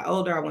got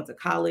older, I went to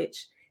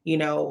college.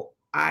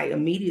 I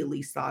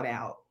immediately sought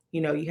out,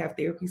 you have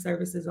therapy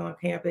services on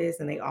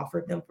campus and they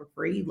offered them for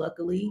free,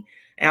 luckily.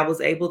 And I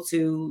was able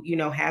to,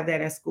 have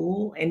that at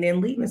school. And then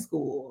leaving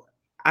school,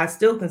 I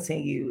still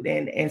continued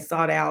and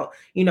sought out,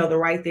 the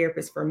right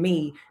therapist for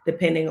me,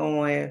 depending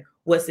on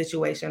what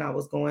situation I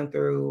was going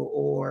through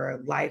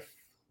or life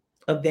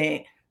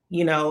event,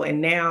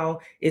 and now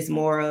it's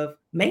more of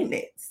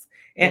maintenance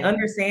and Yeah.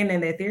 understanding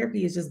that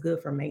therapy is just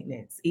good for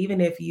maintenance, even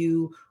if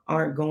you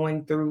aren't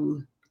going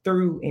through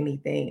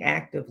anything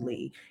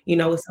actively.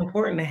 It's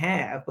important to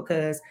have,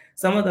 because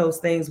some of those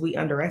things we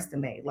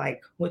underestimate,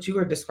 like what you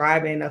were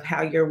describing of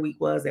how your week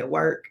was at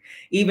work,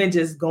 even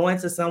just going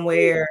to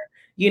somewhere,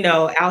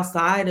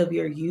 outside of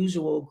your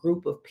usual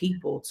group of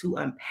people to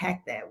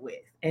unpack that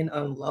with and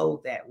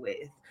unload that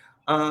with.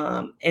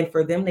 And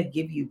for them to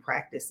give you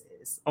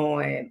practices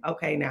on,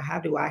 okay, now how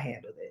do I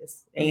handle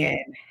this?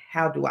 And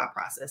how do I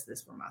process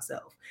this for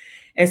myself?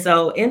 And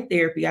so in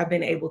therapy, I've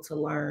been able to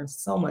learn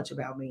so much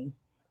about me,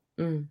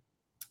 Mm.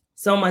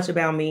 so much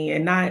about me,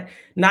 and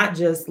not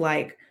just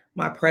like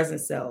my present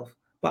self,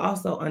 but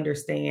also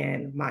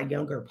understand my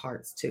younger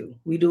parts too.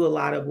 We do a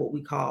lot of what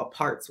we call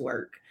parts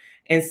work.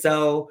 And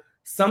so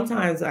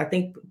sometimes I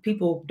think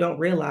people don't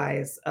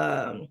realize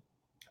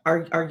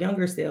our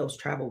younger selves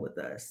travel with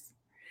us.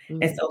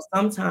 And Mm. so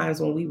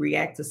sometimes when we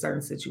react to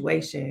certain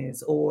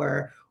situations,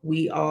 or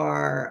we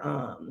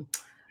are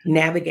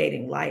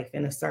navigating life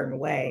in a certain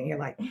way, and you're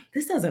like,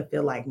 this doesn't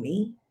feel like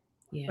me,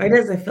 or Yeah. it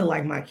doesn't feel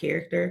like my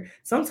character.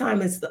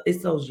 Sometimes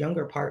it's those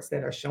younger parts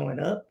that are showing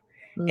up,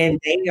 Mm. and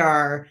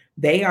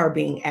they are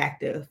being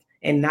active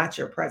and not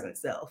your present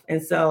self.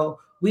 And so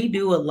we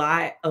do a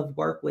lot of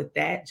work with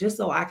that, just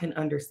so I can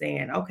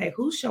understand, okay,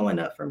 who's showing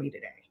up for me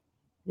today?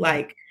 Yeah.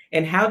 Like,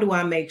 and how do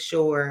I make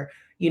sure,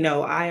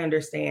 I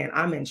understand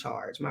I'm in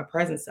charge. My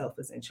present self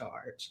is in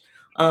charge.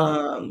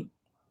 Um,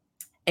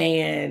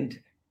 and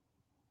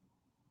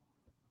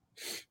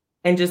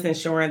and just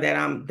ensuring that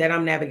I'm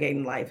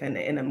navigating life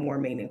in a more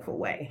meaningful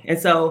way. And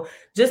so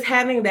just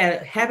having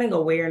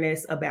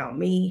awareness about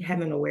me,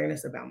 having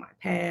awareness about my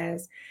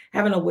past,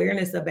 having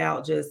awareness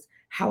about just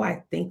how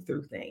I think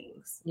through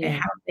things and Yeah.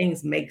 how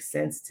things make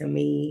sense to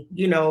me,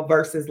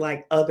 versus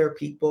like other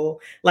people.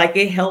 Like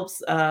it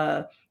helps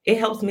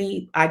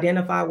me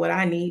identify what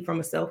I need from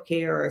a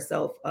self-care or a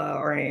self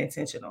or an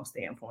intentional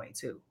standpoint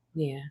too.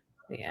 Yeah.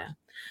 Yeah.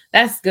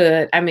 That's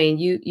good. I mean,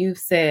 you've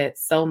said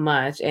so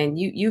much, and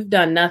you've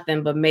done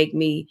nothing but make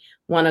me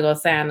want to go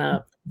sign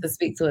up to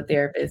speak to a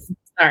therapist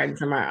starting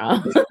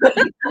tomorrow.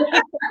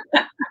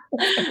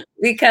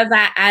 Because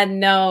I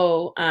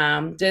know,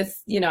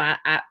 just,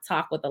 I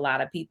talk with a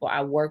lot of people.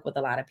 I work with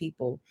a lot of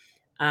people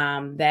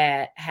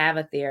that have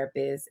a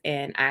therapist,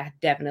 and I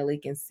definitely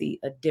can see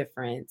a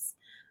difference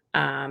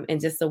in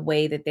just the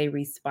way that they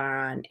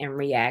respond and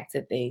react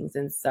to things.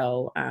 And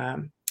so,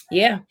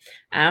 yeah,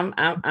 I'm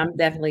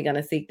definitely going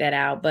to seek that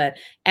out. But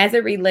as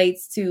it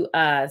relates to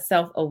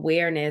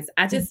self-awareness,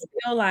 I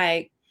feel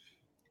like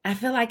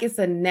it's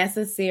a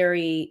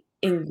necessary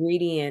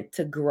ingredient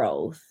to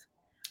growth,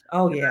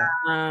 Oh yeah.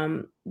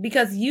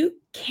 because you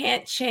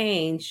can't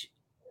change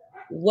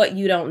what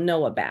you don't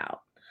know about.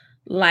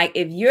 Like,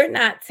 if you're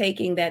not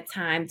taking that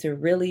time to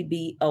really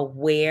be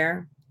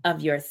aware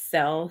of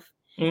yourself,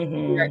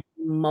 your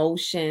Hmm.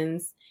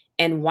 emotions,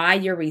 and why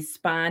you're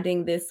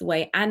responding this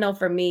way. I know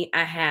for me,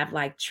 I have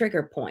like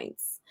trigger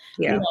points.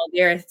 Yeah.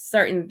 There are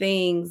certain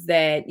things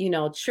that,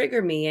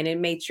 trigger me, and it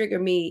may trigger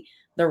me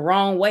the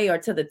wrong way or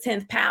to the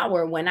 10th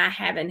power when I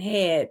haven't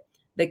had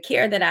the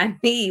care that I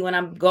need, when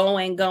I'm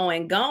going,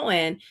 going,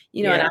 going, and I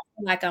Yeah.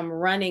 feel like I'm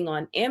running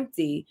on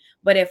empty.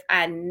 But if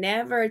I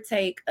never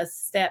take a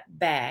step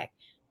back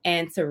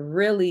and to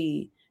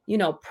really,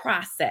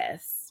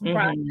 process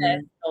Hmm.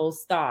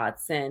 those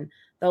thoughts and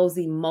those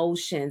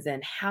emotions,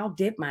 and how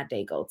did my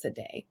day go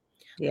today?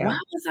 Why Yeah.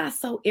 was I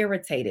so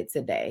irritated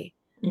today?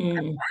 Mm.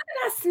 Did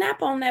I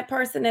snap on that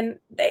person and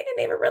they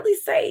didn't even really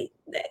say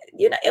that,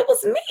 it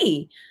was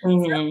me?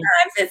 Mhm.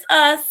 Sometimes it's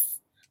us.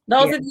 Yeah.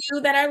 Those of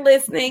you that are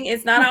listening,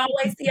 it's not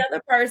always the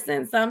other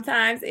person.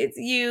 Sometimes it's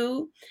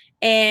you,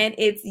 and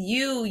it's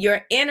you,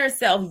 your inner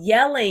self,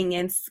 yelling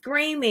and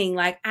screaming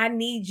like, I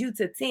need you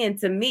to tend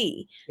to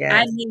me.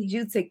 I Yes. need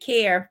you to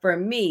care for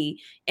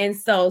me. And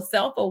so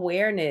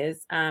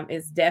self-awareness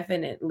is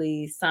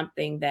definitely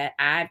something that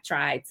I've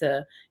tried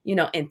to,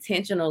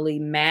 intentionally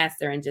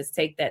master, and just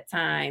take that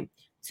time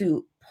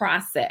to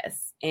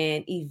process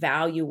and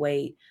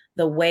evaluate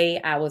the way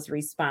I was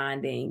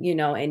responding,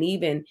 and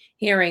even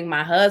hearing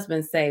my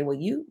husband say, well,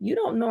 you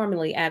don't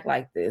normally act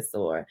like this,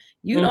 or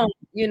you Mhm.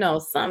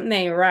 don't, something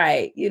ain't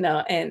right,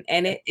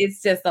 and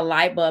it's just a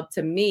light bulb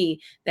to me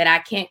that I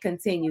can't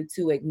continue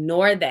to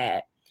ignore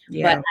that,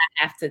 but Yeah.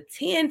 I have to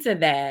tend to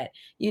that,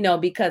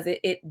 because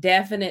it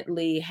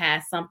definitely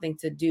has something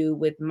to do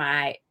with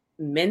my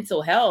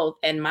mental health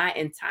and my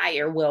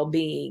entire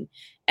well-being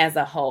as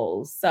a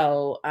whole.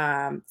 So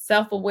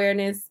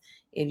self-awareness,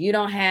 if you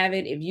don't have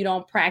it, if you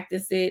don't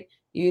practice it,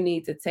 you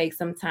need to take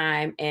some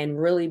time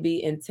and really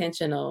be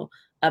intentional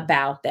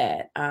about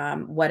that.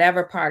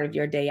 Whatever part of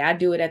your day, I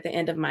do it at the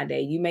end of my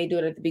day. You may do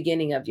it at the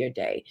beginning of your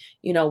day.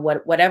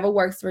 Whatever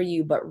works for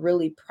you, but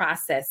really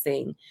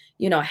processing,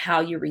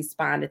 how you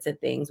responded to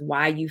things,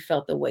 why you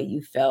felt the way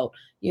you felt,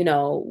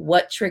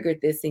 what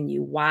triggered this in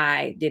you,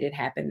 why did it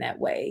happen that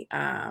way.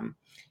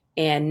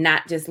 and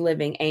not just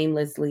living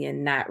aimlessly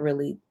and not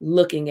really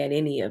looking at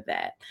any of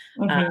that.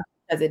 Mhm.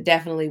 Because it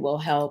definitely will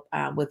help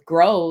with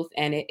growth,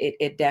 and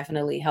it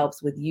definitely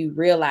helps with you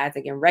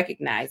realizing and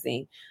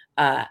recognizing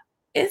uh,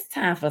 it's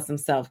time for some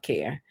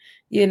self-care.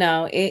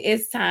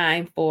 It's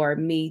time for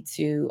me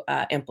to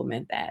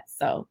implement that.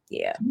 So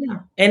yeah. Yeah.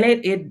 And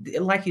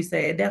it like you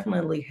said, it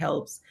definitely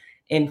helps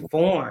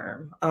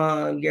inform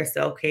your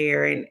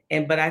self-care,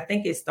 and but I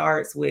think it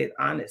starts with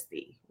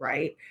honesty,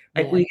 right?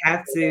 Like Yeah. we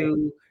have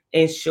to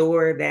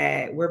ensure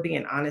that we're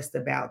being honest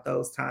about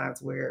those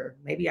times where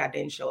maybe I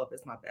didn't show up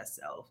as my best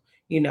self,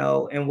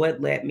 and what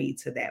led me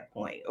to that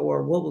point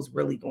or what was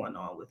really going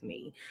on with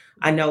me.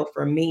 I know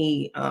for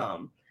me,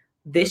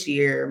 this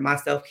year my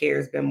self-care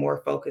has been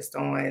more focused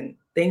on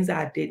things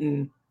I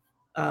didn't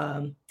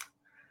um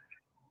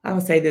I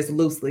would say this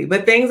loosely,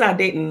 but things I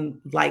didn't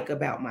like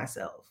about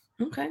myself.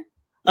 Okay.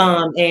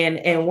 Yeah.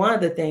 And one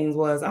of the things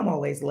was I'm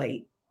always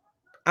late.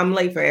 I'm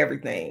late for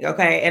everything.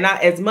 Okay. And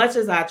as much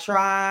as I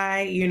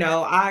try,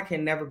 I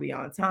can never be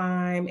on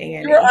time.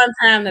 You were on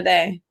time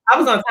today. I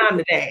was on time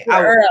today. You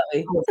I were was,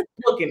 early. I was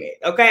looking it.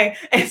 Okay.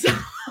 And so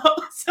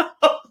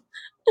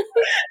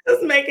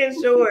just making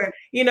sure,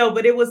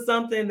 but it was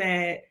something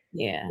that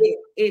Yeah.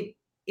 it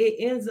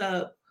ends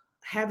up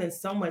having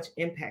so much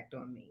impact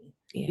on me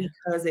Yeah.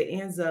 because it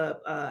ends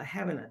up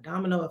having a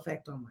domino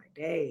effect on my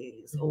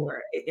days, Mhm.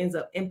 or it ends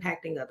up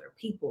impacting other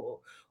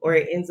people, or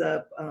it ends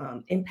up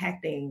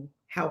impacting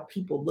how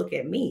people look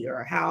at me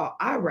or how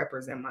I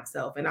represent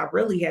myself. And I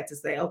really had to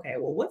say, okay,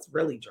 well, what's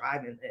really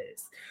driving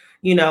this?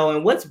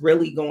 And what's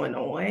really going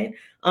on?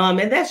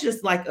 And that's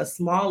just like a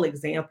small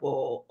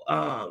example.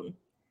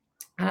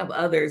 I have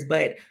others,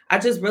 but I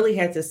just really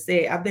had to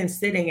sit. I've been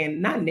sitting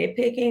and not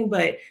nitpicking,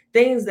 but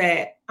things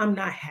that I'm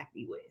not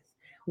happy with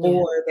Yeah.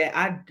 or that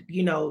I,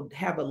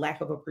 have a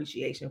lack of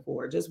appreciation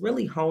for. Just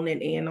really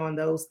honing in on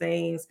those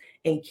things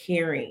and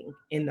caring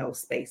in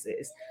those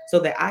spaces so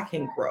that I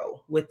can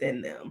grow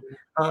within them.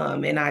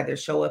 And either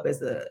show up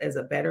as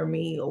a better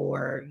me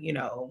or,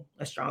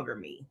 a stronger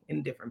me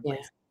in different Yeah.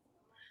 places.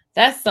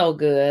 That's so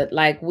good.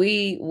 Like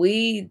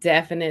we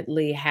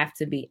definitely have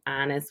to be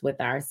honest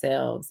with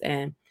ourselves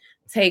and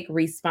take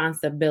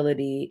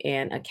responsibility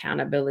and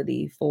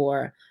accountability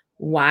for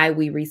why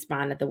we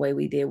responded the way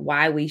we did,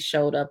 why we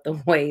showed up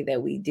the way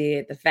that we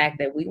did, the fact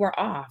that we were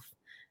off.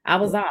 I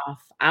was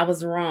off. I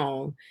was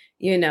wrong,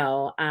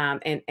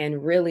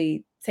 and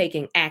really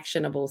taking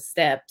actionable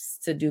steps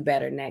to do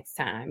better next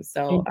time.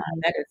 So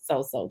Mhm. that is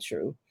so, so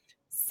true.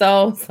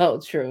 So, so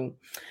true.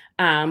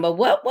 But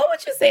what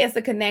would you say is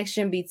the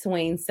connection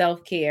between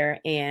self care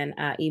and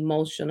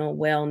emotional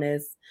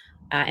wellness,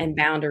 and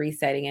boundary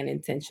setting and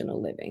intentional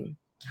living?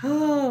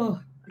 Oh,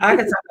 I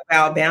could talk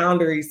about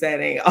boundary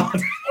setting all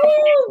day.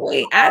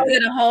 Ooh, I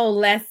did a whole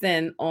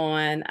lesson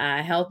on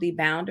healthy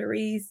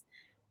boundaries,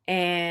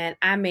 and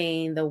I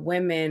mean, the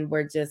women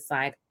were just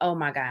like, "Oh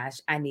my gosh,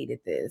 I needed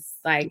this."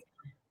 Like,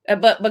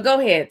 but go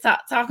ahead,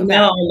 talk about.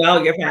 No,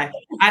 no, you're fine.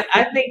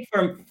 I think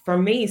for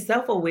me,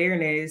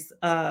 self-awareness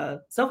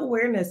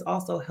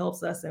also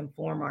helps us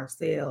inform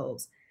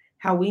ourselves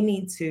how we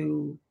need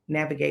to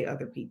navigate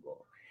other people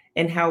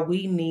and how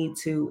we need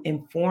to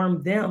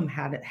inform them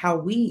how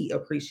we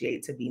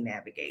appreciate to be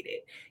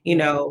navigated,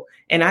 Yeah,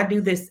 and I do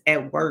this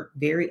at work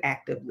very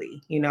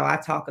actively. I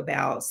talk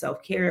about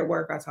self-care at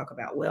work, I talk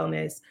about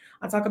wellness,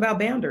 I talk about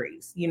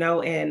boundaries,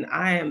 and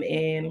I am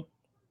in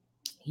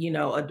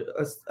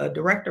a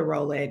director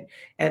role at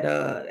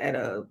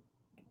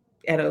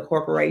a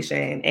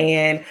corporation,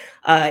 and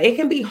it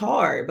can be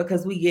hard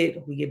because we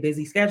get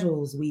busy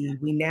schedules, we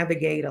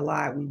navigate a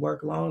lot, we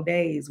work long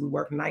days, we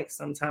work nights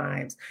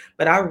sometimes.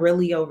 But I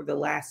really, over the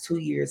last 2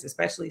 years,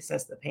 especially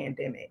since the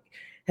pandemic,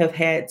 have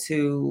had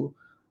to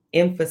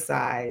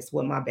emphasize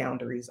what my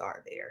boundaries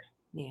are there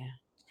yeah,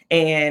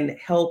 and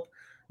help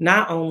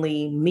not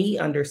only me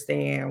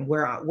understand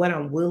what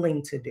I'm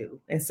willing to do.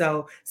 And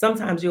so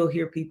sometimes you'll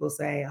hear people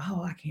say,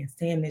 "Oh, I can't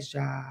stand this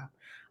job.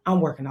 I'm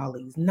working all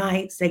these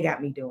nights. They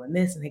got me doing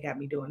this and they got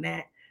me doing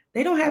that."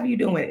 They don't have you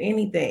doing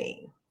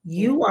anything.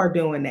 yeah, You are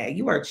doing that.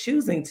 You are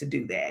choosing to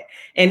do that.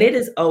 And it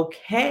is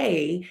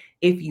okay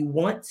if you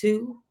want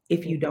to,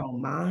 if yeah, you don't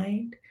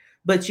mind.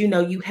 But you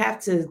have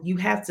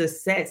to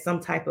set some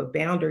type of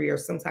boundary or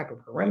some type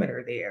of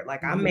perimeter there.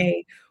 Like I mhm,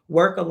 may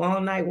work a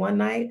long night one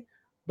night,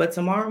 but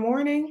tomorrow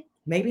morning,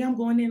 maybe I'm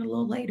going in a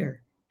little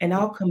later. And yeah,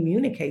 I'll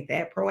communicate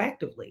that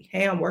proactively.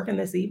 Hey, I'm working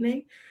this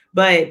evening,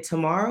 but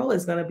tomorrow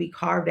is going to be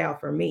carved out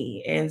for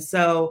me. And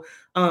so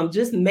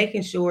just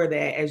making sure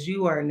that as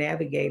you are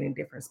navigating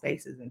different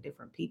spaces and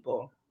different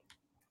people,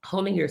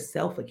 holding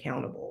yourself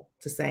accountable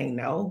to saying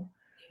no,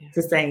 yeah,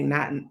 to saying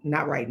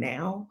not right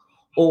now,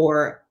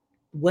 or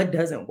what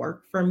doesn't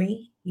work for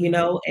me,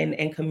 mhm,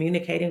 and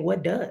communicating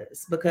what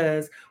does,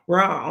 because we're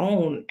our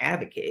own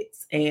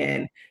advocates,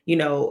 and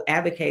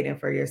advocating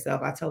for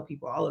yourself, I tell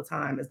people all the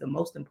time, is the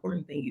most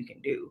important thing you can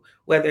do,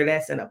 whether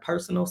that's in a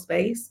personal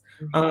space,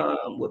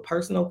 mhm. with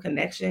personal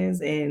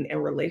connections and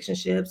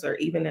relationships, or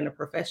even in a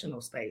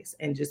professional space,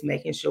 and just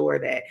making sure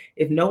that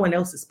if no one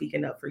else is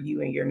speaking up for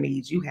you and your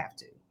needs, you have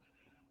to.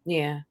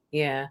 Yeah,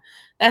 yeah.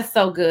 That's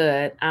so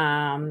good.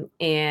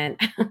 And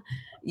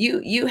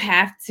you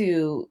have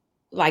to,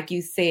 like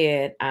you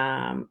said,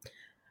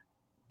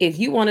 if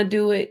you want to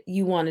do it,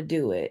 you want to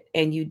do it,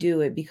 and you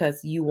do it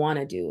because you want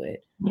to do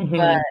it. But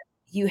Mhm.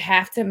 you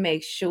have to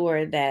make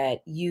sure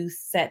that you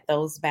set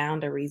those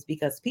boundaries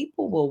because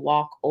people will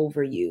walk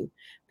over you.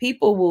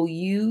 People will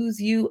use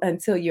you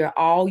until you're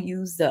all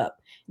used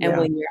up. And Yeah.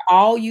 when you're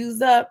all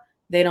used up,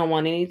 they don't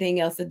want anything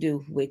else to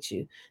do with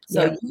you.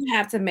 So Yep. you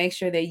have to make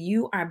sure that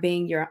you are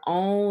being your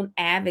own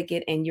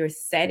advocate and you're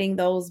setting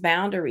those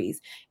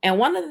boundaries. And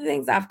one of the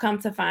things I've come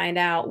to find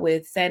out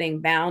with setting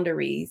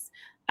boundaries,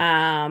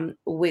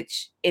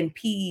 which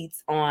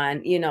impedes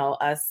on,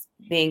 us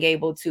being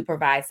able to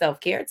provide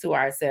self-care to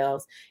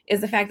ourselves, is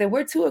the fact that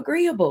we're too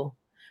agreeable.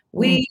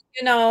 Mhm.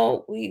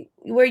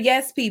 We're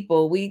yes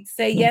people. We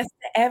say Mhm. yes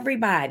to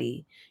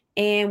everybody,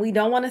 and we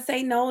don't want to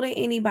say no to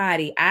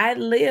anybody. I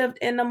lived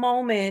in the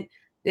moment.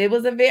 It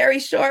was a very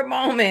short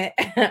moment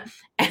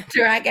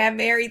after I got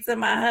married to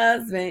my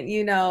husband,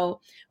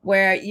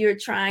 where you're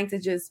trying to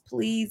just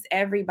please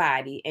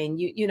everybody,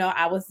 and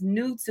I was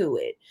new to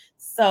it.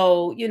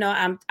 So,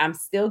 I'm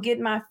still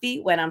getting my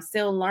feet wet. I'm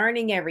still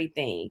learning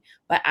everything.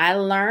 But I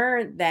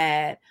learned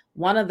that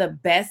one of the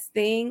best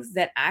things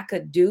that I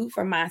could do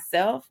for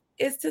myself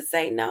is to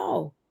say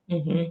no.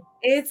 Mhm.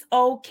 It's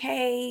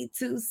okay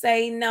to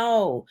say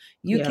no.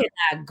 You Yeah.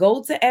 cannot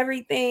go to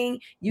everything.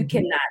 You Mhm.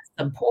 cannot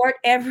support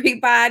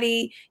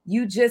everybody.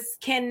 You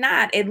just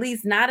cannot, at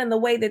least not in the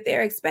way that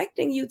they're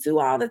expecting you to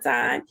all the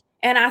time.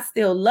 And I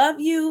still love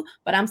you,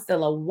 but I'm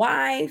still a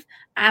wife.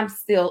 I'm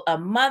still a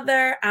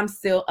mother. I'm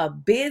still a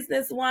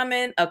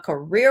businesswoman, a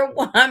career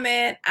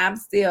woman. I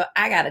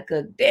got to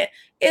cook dinner.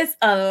 It's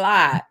a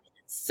lot.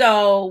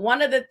 So,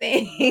 one of the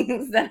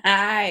things that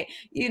I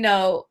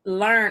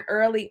learned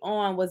early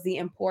on was the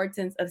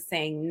importance of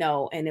saying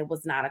no. And it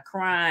was not a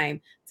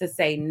crime to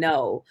say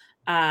no.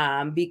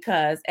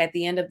 Because at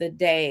the end of the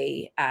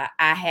day, I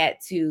had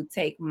to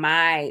take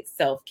my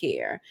self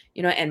care,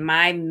 and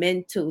my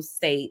mental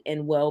state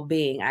and well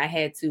being. I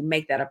had to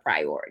make that a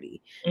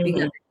priority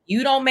because Mhm. if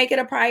you don't make it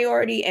a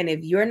priority, and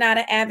if you're not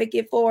an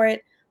advocate for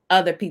it,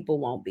 other people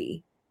won't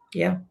be.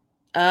 Yeah.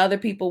 Other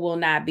people will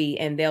not be,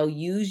 and they'll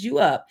use you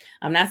up.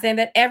 I'm not saying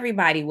that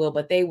everybody will,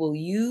 but they will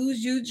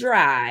use you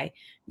dry,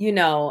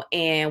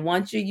 and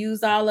once you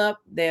use all up,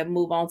 they'll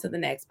move on to the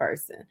next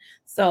person.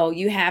 So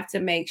you have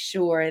to make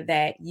sure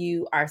that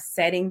you are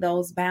setting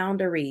those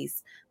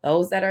boundaries.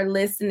 Those that are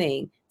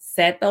listening,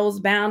 set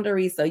those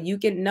boundaries so you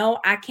can know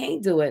I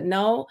can't do it.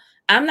 No,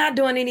 I'm not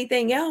doing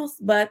anything else,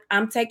 but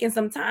I'm taking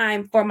some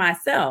time for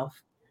myself.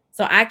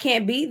 So I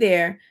can't be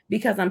there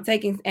because I'm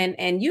taking,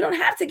 and you don't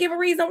have to give a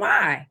reason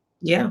why.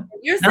 Yeah.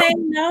 You're No,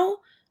 saying no.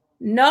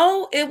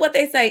 No, what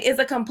they say is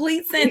a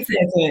complete complete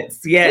sentence. sentence.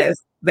 It's Yes.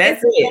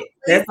 That's it's a it. complete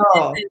That's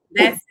all. sentence.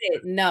 That's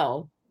it.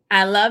 No.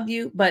 I love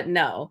you, but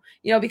no.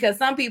 Because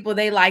some people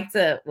they like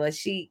to, well,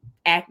 she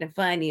acting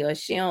funny or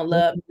she don't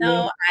love. Mhm.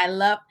 No, I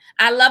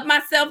love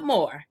myself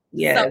more. So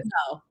Yes.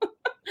 no.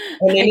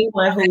 And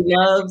anyone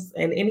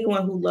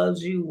who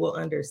loves you will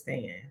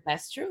understand.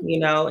 That's true.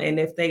 And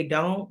if they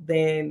don't,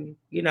 then,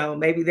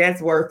 maybe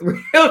that's worth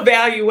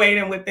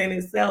reevaluating within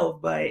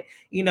itself. But,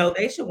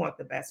 they should want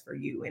the best for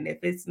you. And if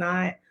it's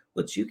not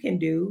what you can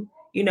do,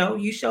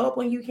 you show up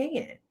when you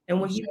can. And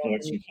You when you show up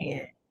can't, when you you can.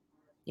 can't.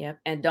 Yep.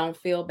 And don't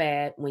feel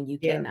bad when you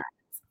Yeah. cannot.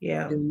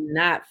 Yeah. Do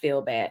not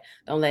feel bad.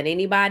 Don't let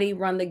anybody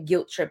run the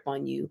guilt trip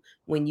on you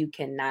when you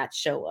cannot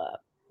show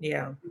up.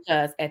 Yeah.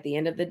 Because at the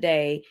end of the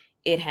day,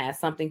 it has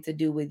something to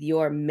do with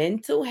your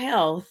mental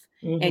health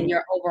and Hmm.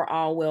 your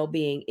overall well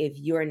being if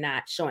you're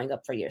not showing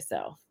up for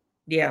yourself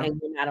Yeah. and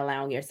you're not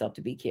allowing yourself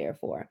to be cared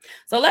for.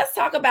 So let's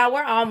talk about,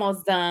 we're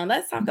almost done.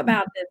 Let's talk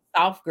about this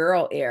soft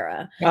girl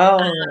era.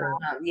 Oh.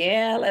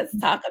 Yeah, let's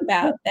talk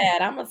about that.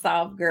 I'm a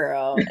soft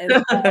girl.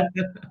 And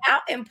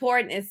how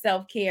important is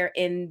self care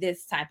in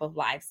this type of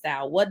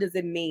lifestyle? What does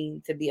it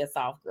mean to be a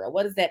soft girl?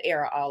 What is that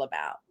era all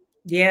about?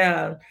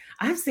 Yeah,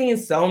 I've seen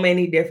so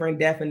many different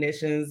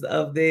definitions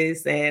of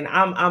this, and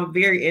I'm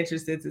very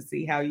interested to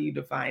see how you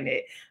define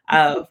it.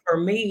 For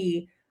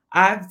me,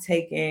 I've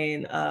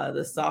taken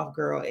the soft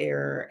girl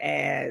era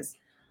as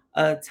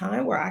a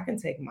time where I can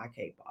take my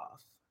cape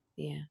off.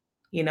 Yeah,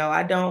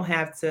 I don't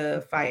have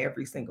to fight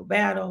every single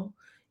battle.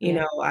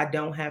 yeah, I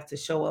don't have to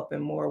show up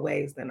in more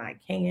ways than I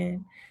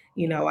can.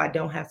 I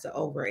don't have to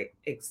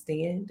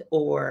overextend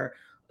or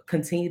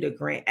continue to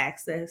grant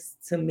access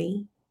to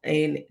me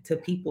and to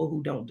people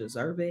who don't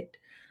deserve it.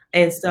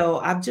 And so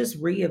I've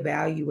just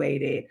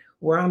reevaluated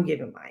where I'm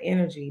giving my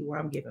energy, where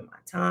I'm giving my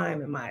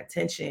time and my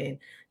attention,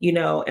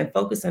 and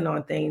focusing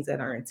on things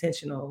that are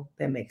intentional,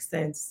 that make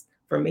sense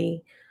for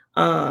me.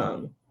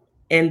 Um,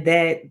 and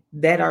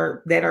that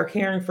are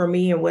caring for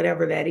me and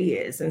whatever that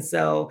is. And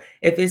so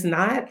if it's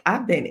not,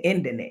 I've been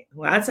ending it.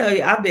 When I tell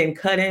you I've been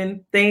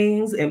cutting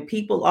things and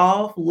people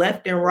off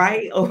left and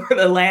right over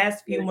the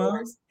last few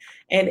months,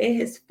 and it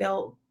has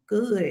felt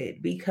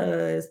good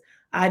because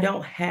I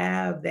don't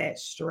have that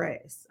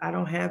stress. I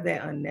don't have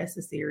that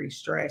unnecessary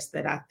stress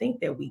that I think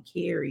that we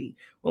carry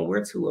when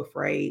we're too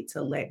afraid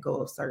to let go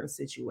of certain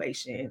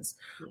situations,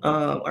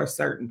 or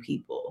certain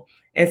people.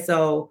 And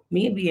so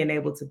me being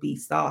able to be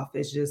soft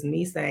is just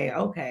me saying,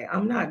 okay,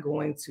 I'm not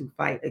going to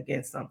fight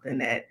against something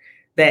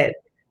that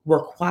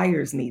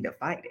requires me to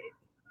fight it.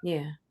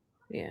 Yeah.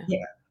 Yeah.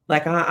 Yeah.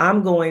 Like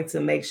I'm going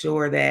to make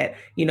sure that,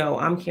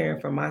 I'm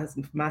caring for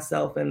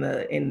myself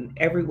in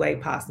every way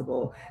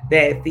possible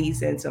that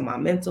feeds into my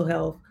mental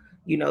health,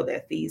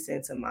 that feeds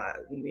into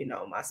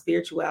my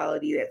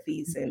spirituality, that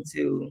feeds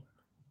into,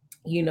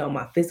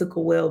 my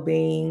physical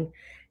well-being.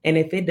 And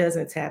if it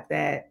doesn't tap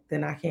that,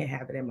 then I can't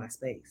have it in my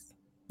space.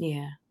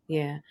 Yeah.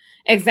 Yeah.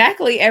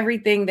 Exactly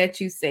everything that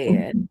you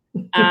said.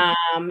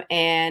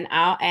 And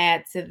I'll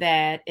add to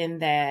that in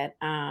that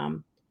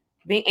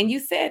being, and you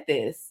said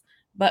this,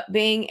 but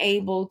being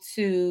able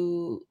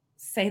to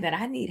say that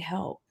I need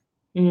help,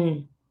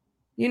 Mm,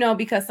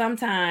 because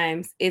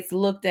sometimes it's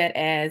looked at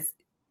as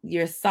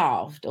you're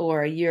soft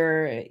or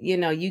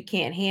you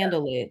can't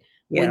handle it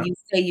when yeah. you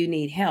say you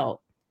need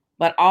help,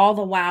 but all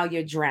the while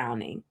you're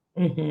drowning.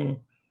 Hmm.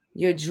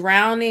 You're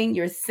drowning,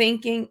 you're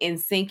sinking in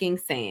sinking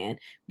sand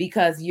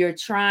because you're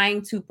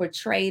trying to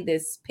portray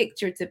this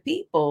picture to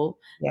people.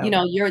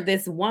 Yeah. You're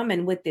this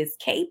woman with this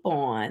cape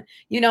on.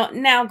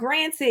 Now,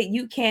 granted,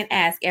 you can't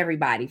ask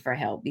everybody for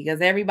help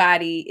because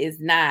everybody is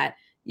not,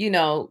 going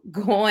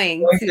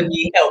Going to to.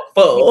 be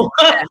helpful.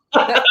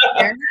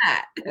 They're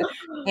not.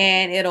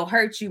 And it'll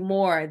hurt you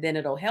more than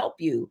it'll help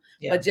you.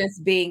 Yeah. But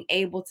just being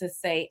able to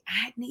say,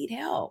 I need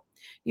help,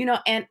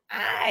 and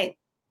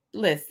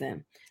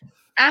listen.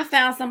 I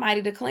found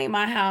somebody to clean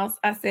my house.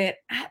 I said,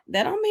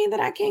 that don't mean that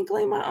I can't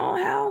clean my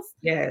own house.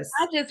 Yes.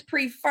 I just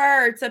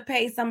prefer to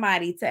pay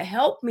somebody to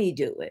help me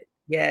do it.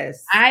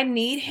 Yes. I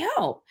need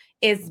help.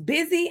 As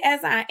busy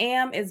as I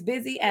am, as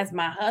busy as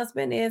my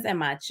husband is and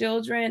my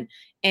children,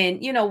 and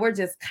we're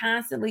just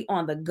constantly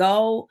on the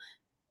go.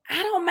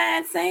 I don't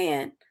mind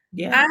saying,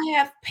 Yeah. I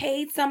have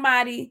paid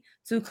somebody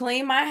to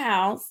clean my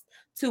house,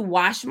 to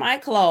wash my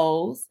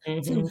clothes,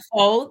 to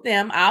fold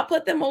them. I'll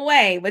put them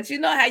away, but you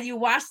know how you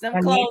wash them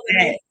I clothes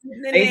need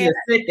that. They just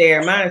sit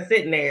there. Mine is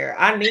sitting there.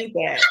 I need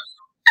that.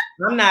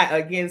 I'm not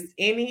against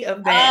any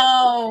of that.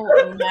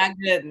 Oh my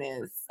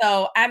goodness.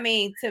 So I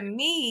mean, to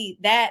me,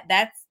 that's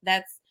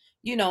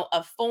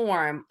a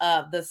form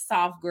of the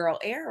soft girl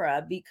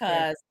era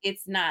because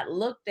it's not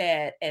looked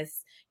at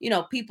as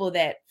people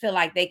that feel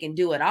like they can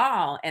do it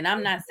all. And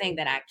I'm not saying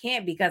that I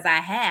can't because I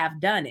have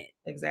done it.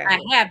 Exactly.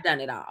 I have done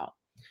it all.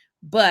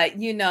 But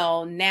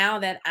now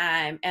that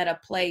I'm at a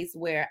place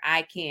where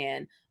I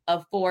can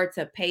afford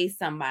to pay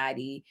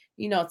somebody,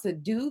 to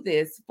do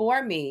this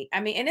for me. I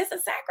mean, and it's a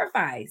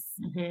sacrifice.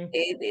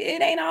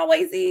 It ain't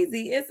always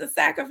easy. It's a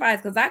sacrifice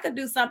because I could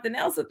do something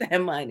else with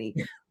that money.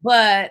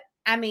 But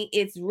I mean,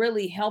 it's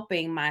really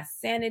helping my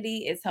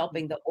sanity. It's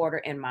helping the order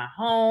in my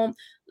home.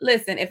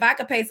 Listen, if I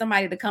could pay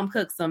somebody to come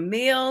cook some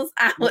meals,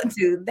 I would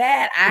do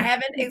that. I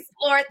haven't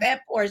explored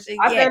that portion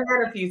I've yet. done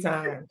that a few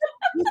times.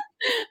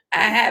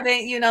 I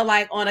haven't,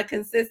 like on a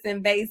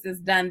consistent basis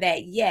done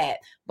that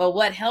yet. But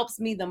what helps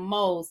me the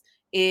most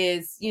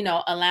is,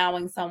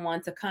 allowing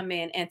someone to come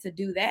in and to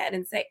do that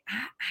and say,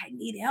 I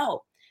need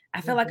help.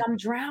 I feel like I'm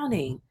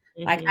drowning.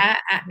 Like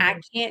I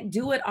can't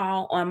do it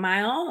all on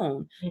my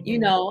own,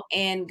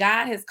 and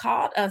God has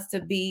called us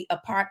to be a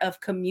part of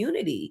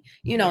community,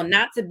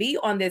 not to be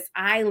on this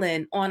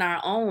island on our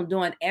own,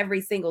 doing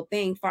every single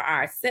thing for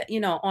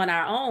on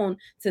our own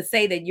to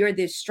say that you're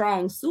this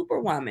strong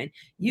superwoman.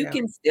 You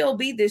can still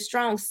be this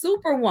strong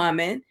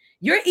superwoman.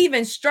 You're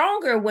even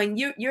stronger when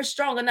you're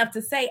strong enough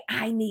to say,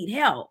 I need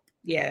help.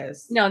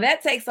 Yes.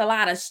 That takes a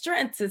lot of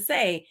strength to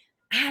say,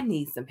 I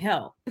need some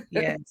help.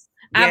 Yes.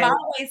 I've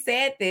always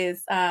said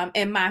this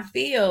in my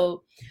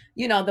field,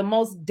 the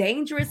most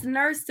dangerous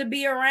nurse to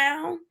be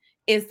around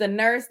is the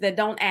nurse that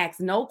don't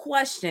ask no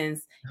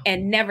questions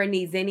and never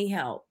needs any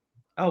help.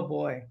 Oh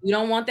boy. You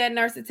don't want that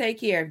nurse to take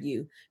care of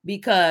you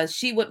because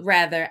she would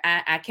rather,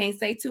 I can't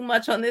say too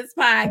much on this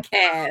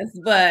podcast,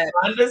 but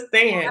I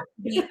understand.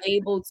 Be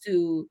able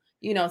to,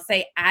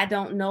 say, I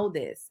don't know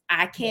this.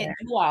 I can't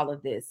do all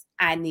of this.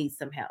 I need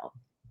some help.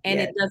 And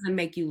it doesn't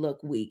make you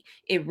look weak.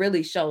 It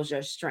really shows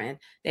your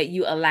strength that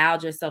you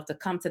allowed yourself to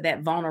come to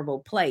that vulnerable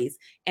place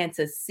and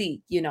to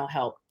seek,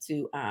 help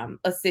to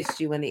assist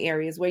you in the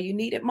areas where you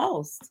need it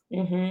most.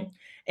 And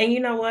you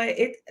know what?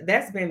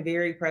 That's been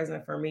very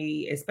present for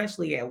me,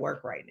 especially at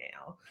work right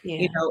now.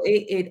 Yeah.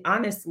 It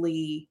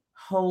honestly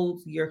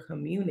holds your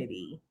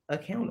community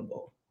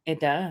accountable. It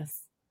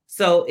does.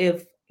 So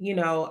if,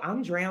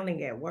 I'm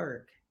drowning at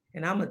work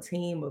and I'm a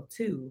team of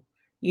two,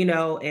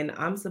 and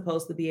I'm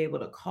supposed to be able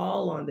to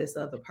call on this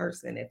other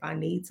person if I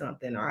need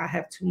something or I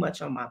have too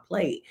much on my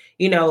plate,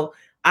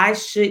 I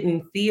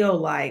shouldn't feel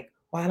like,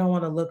 well, I don't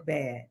want to look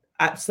bad.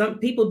 Some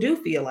people do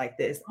feel like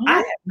this. I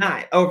have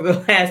not over the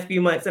last few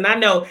months. And I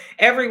know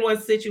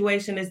everyone's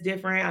situation is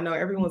different. I know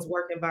everyone's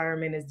work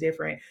environment is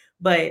different,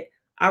 but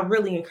I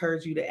really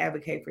encourage you to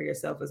advocate for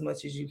yourself as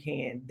much as you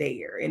can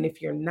there. And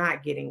if you're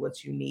not getting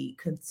what you need,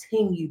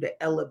 continue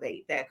to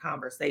elevate that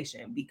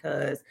conversation,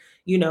 because,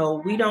 we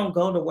don't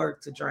go to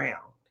work to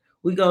drown.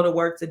 We go to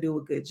work to do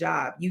a good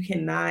job. You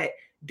cannot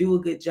do a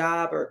good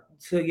job, or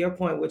to your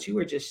point, what you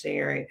were just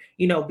sharing,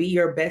 be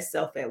your best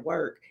self at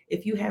work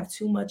if you have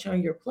too much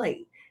on your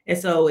plate. And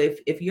so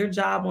if your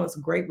job wants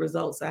great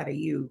results out of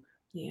you,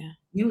 yeah,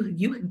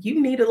 you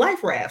need a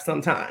life raft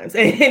sometimes,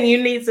 and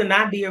you need to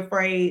not be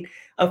afraid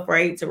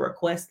to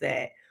request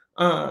that.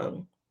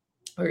 um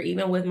or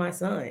even with my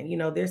son,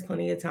 there's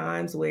plenty of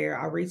times where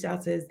I reach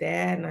out to his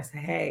dad and I say,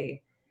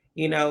 hey,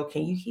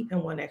 can you keep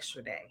him one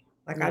extra day?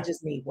 Like, I yeah,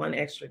 just need one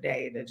extra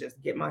day to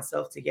just get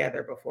myself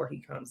together before he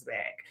comes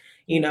back.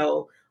 you yeah,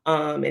 know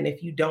and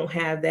if you don't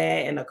have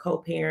that, and a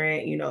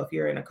co-parent, if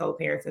you're in a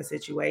co-parenting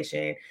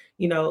situation,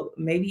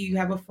 maybe you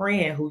have a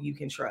friend who you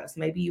can trust.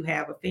 Maybe you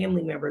have a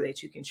family member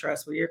that you can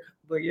trust,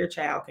 where your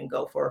child can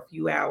go for a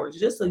few hours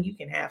just so you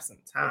can have some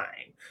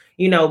time.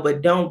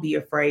 But don't be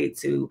afraid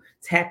to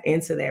tap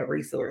into that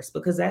resource,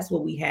 because that's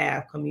what we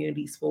have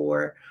communities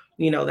for.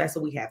 That's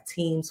what we have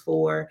teams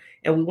for.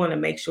 And we want to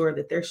make sure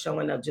that they're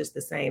showing up just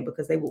the same,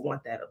 because they would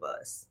want that of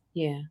us.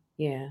 yeah,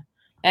 yeah.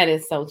 That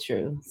is so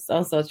true.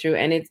 So, so true.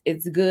 And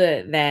it's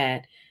good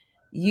that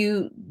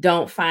you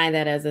don't find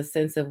that as a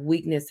sense of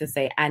weakness to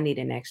say, I need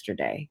an extra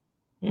day.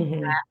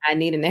 Hmm. I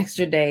need an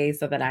extra day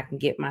so that I can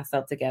get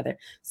myself together,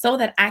 so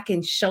that I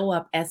can show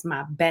up as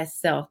my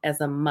best self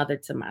as a mother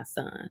to my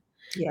son.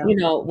 Yeah.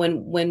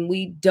 When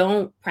we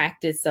don't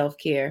practice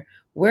self-care,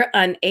 we're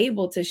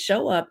unable to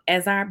show up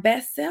as our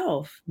best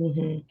self.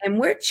 Hmm. And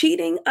we're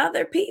cheating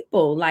other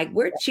people. Like,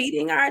 we're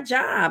cheating our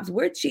jobs.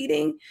 We're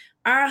cheating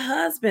our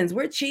husbands.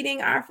 We're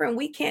cheating our friend.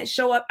 We can't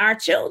show up our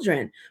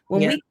children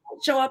when Yeah. we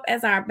can't show up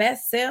as our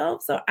best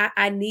self. So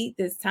I need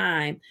this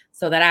time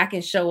so that I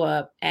can show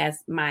up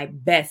as my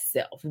best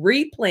self,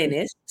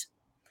 replenished,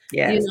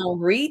 Yes.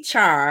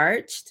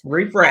 recharged.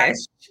 Refresh.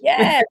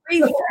 Yeah,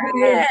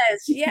 refresh.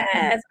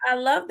 Yes, I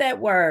love that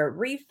word,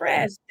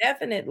 refresh,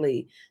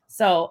 definitely.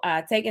 So,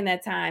 taking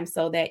that time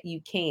so that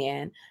you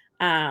can.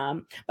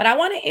 But I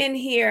want to end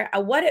here.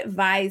 What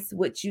advice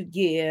would you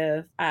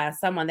give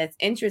someone that's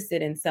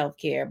interested in self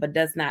care but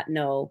does not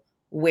know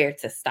where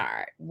to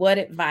start? What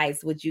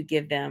advice would you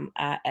give them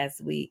as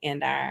we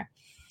end our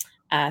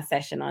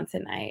session on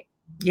tonight?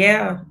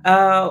 Yeah.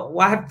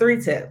 Well, I have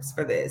 3 tips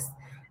for this.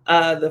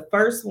 The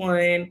first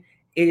one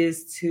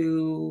is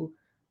to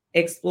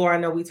explore. I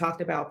know we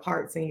talked about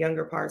parts and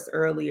younger parts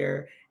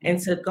earlier, and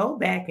Yeah, to go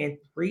back and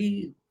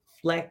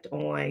reflect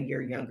on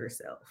your younger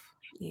self.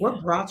 yeah,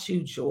 What brought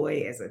you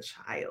joy as a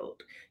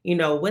child?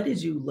 What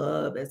did you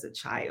love as a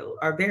child?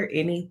 Are there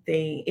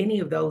any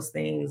of those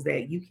things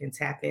that you can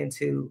tap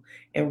into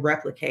and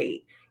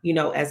replicate,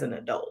 as an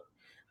adult?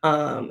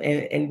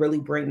 And really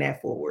bring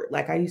that forward.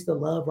 Like, I used to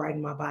love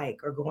riding my bike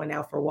or going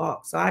out for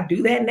walks. So I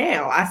do that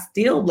now. I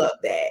still love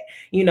that.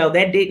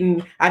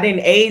 I didn't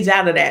age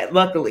out of that,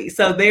 luckily.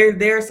 So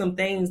there are some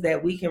things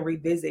that we can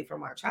revisit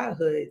from our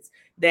childhoods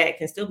that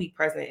can still be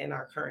present in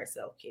our current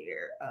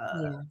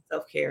yeah.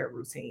 self-care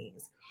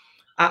routines.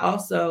 I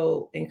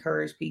also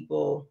encourage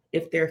people,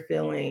 if they're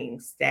feeling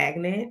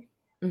stagnant,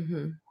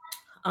 Hmm.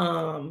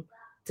 um,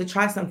 to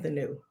try something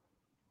new.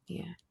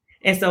 Yeah,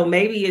 And so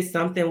maybe it's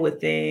something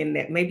within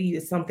that, maybe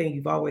it's something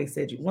you've always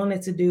said you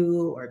wanted to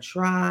do or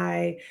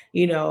try,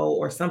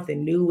 or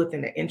something new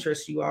within the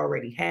interest you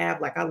already have.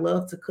 Like, I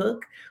love to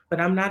cook, but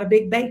I'm not a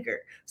big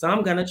baker. So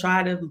I'm going to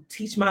try to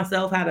teach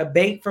myself how to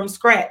bake from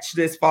scratch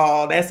this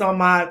fall. That's on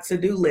my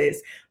to-do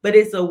list. But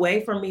it's a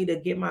way for me to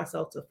get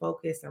myself to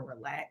focus and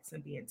relax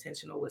and be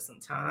intentional with some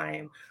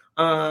time.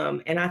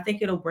 And I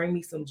think it'll bring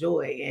me some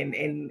joy,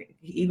 and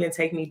even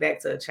take me back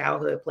to a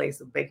childhood place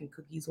of baking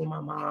cookies with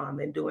my mom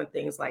and doing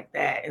things like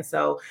that. And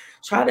so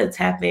try to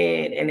tap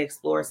in and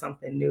explore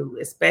something new,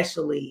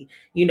 especially,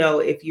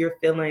 if you're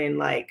feeling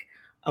like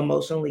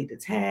emotionally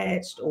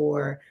detached,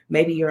 or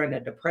maybe you're in a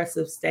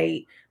depressive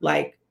state.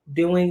 Like,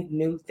 doing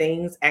new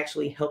things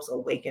actually helps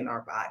awaken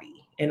our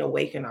body and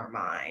awaken our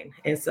mind.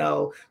 And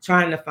so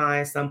trying to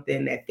find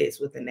something that fits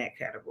within that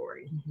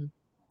category. hmm,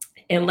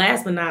 And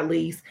last but not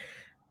least,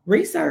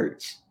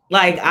 research.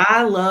 Like,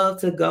 I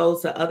love to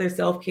go to other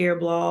self-care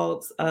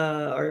blogs,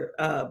 or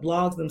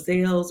blogs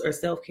themselves, or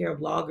self-care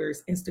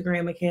bloggers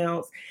Instagram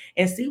accounts,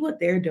 and see what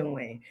they're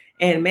doing.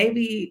 And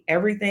maybe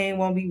everything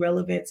won't be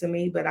relevant to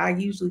me, but I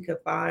usually could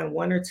find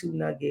 1 or 2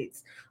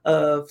 nuggets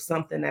of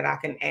something that I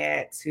can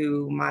add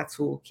to my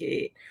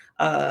toolkit,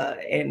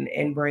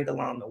 and bring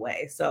along the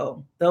way.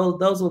 So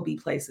those will be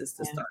places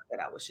to yeah. start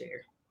that I will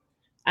share.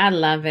 I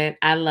love it.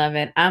 I love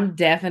it. I'm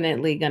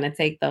definitely going to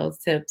take those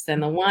tips.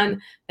 And the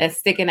one that's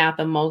sticking out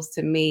the most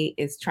to me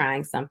is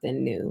trying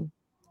something new.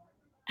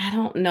 I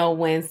don't know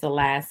when's the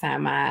last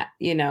time I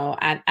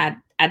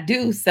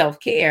do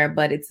self-care,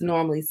 but it's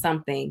normally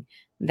something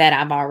that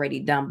I've already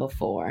done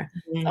before.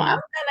 So I'm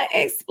Mhm. going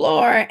to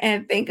explore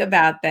and think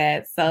about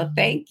that. So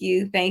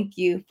Mhm. thank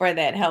you for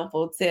that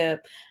helpful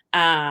tip.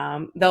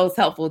 Those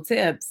helpful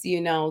tips,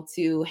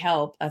 to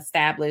help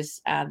establish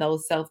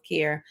those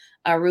self-care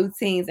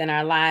routines in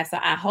our lives. So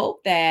I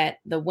hope that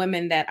the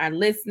women that are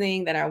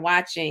listening, that are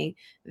watching,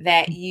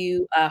 that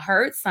you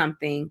heard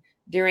something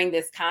during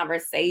this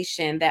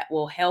conversation that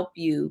will help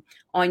you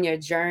on your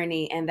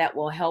journey and that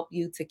will help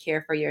you to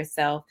care for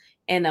yourself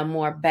in a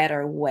more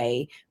better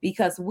way,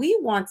 because we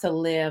want to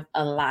live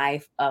a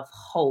life of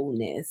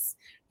wholeness.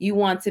 You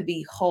want to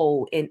be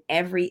whole in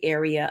every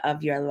area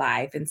of your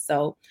life. And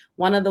so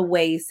one of the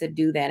ways to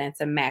do that and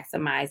to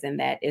maximize in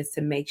that is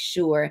to make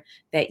sure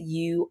that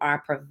you are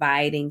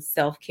providing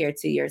self-care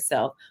to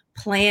yourself.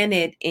 Plan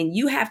it, and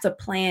you have to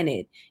plan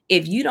it.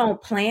 If you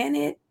don't plan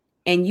it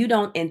and you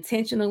don't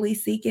intentionally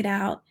seek it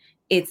out,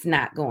 it's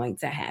not going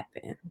to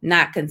happen,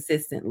 not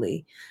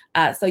consistently.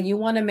 So you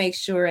want to make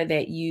sure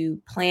that you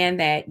plan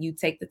that, you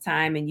take the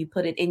time and you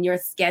put it in your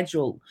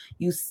schedule.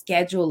 You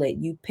schedule it,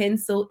 you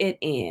pencil it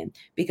in,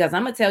 because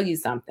I'm going to tell you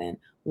something.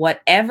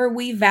 Whatever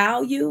we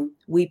value,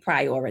 we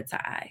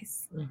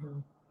prioritize.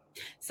 Mhm.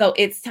 So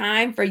it's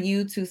time for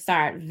you to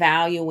start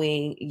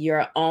valuing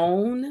your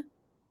own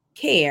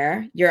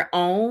care, your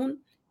own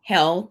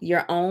health,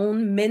 your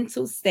own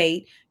mental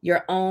state,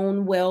 your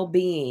own well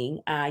being.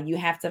 You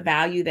have to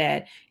value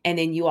that. And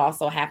then you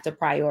also have to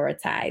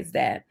prioritize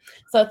that.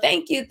 So,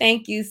 thank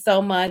you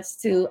so much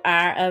to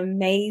our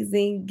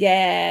amazing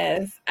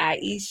guest,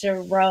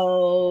 Aisha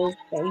Rose.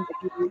 Thank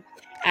you.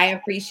 I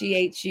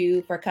appreciate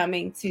you for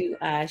coming to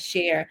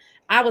share.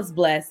 I was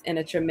blessed in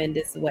a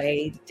tremendous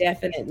way.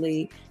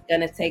 Definitely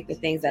going to take the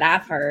things that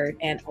I've heard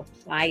and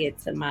apply it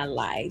to my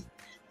life.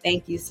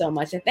 Thank you so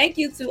much. And thank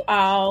you to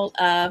all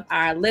of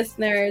our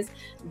listeners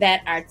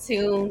that are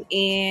tuned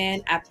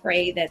in. I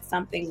pray that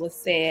something was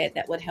said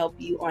that would help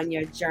you on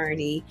your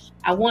journey.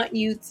 I want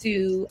you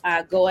to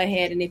go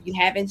ahead, and if you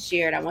haven't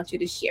shared, I want you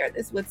to share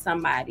this with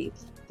somebody,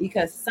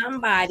 because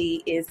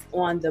somebody is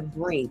on the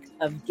brink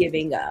of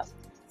giving up.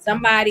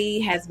 Somebody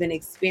has been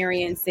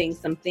experiencing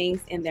some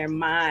things in their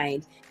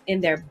mind,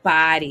 in their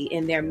body,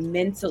 in their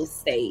mental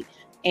state,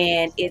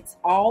 and it's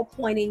all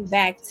pointing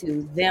back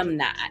to them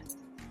not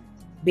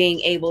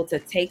being able to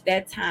take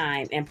that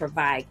time and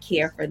provide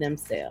care for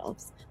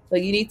themselves. So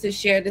you need to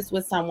share this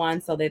with someone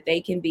so that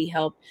they can be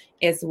helped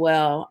as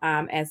well,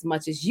 as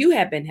much as you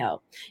have been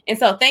helped. And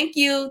so thank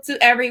you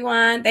to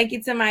everyone. Thank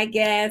you to my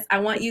guests. I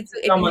want you to,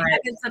 if So you much.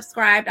 haven't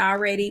subscribed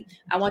already,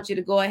 I want you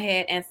to go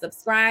ahead and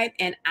subscribe,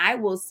 and I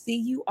will see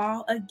you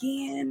all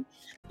again.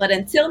 But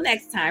until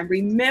next time,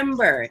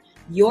 remember,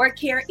 your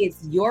care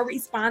is your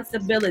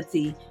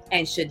responsibility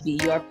and should be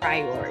your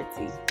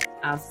priority.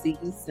 I'll see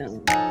you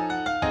soon.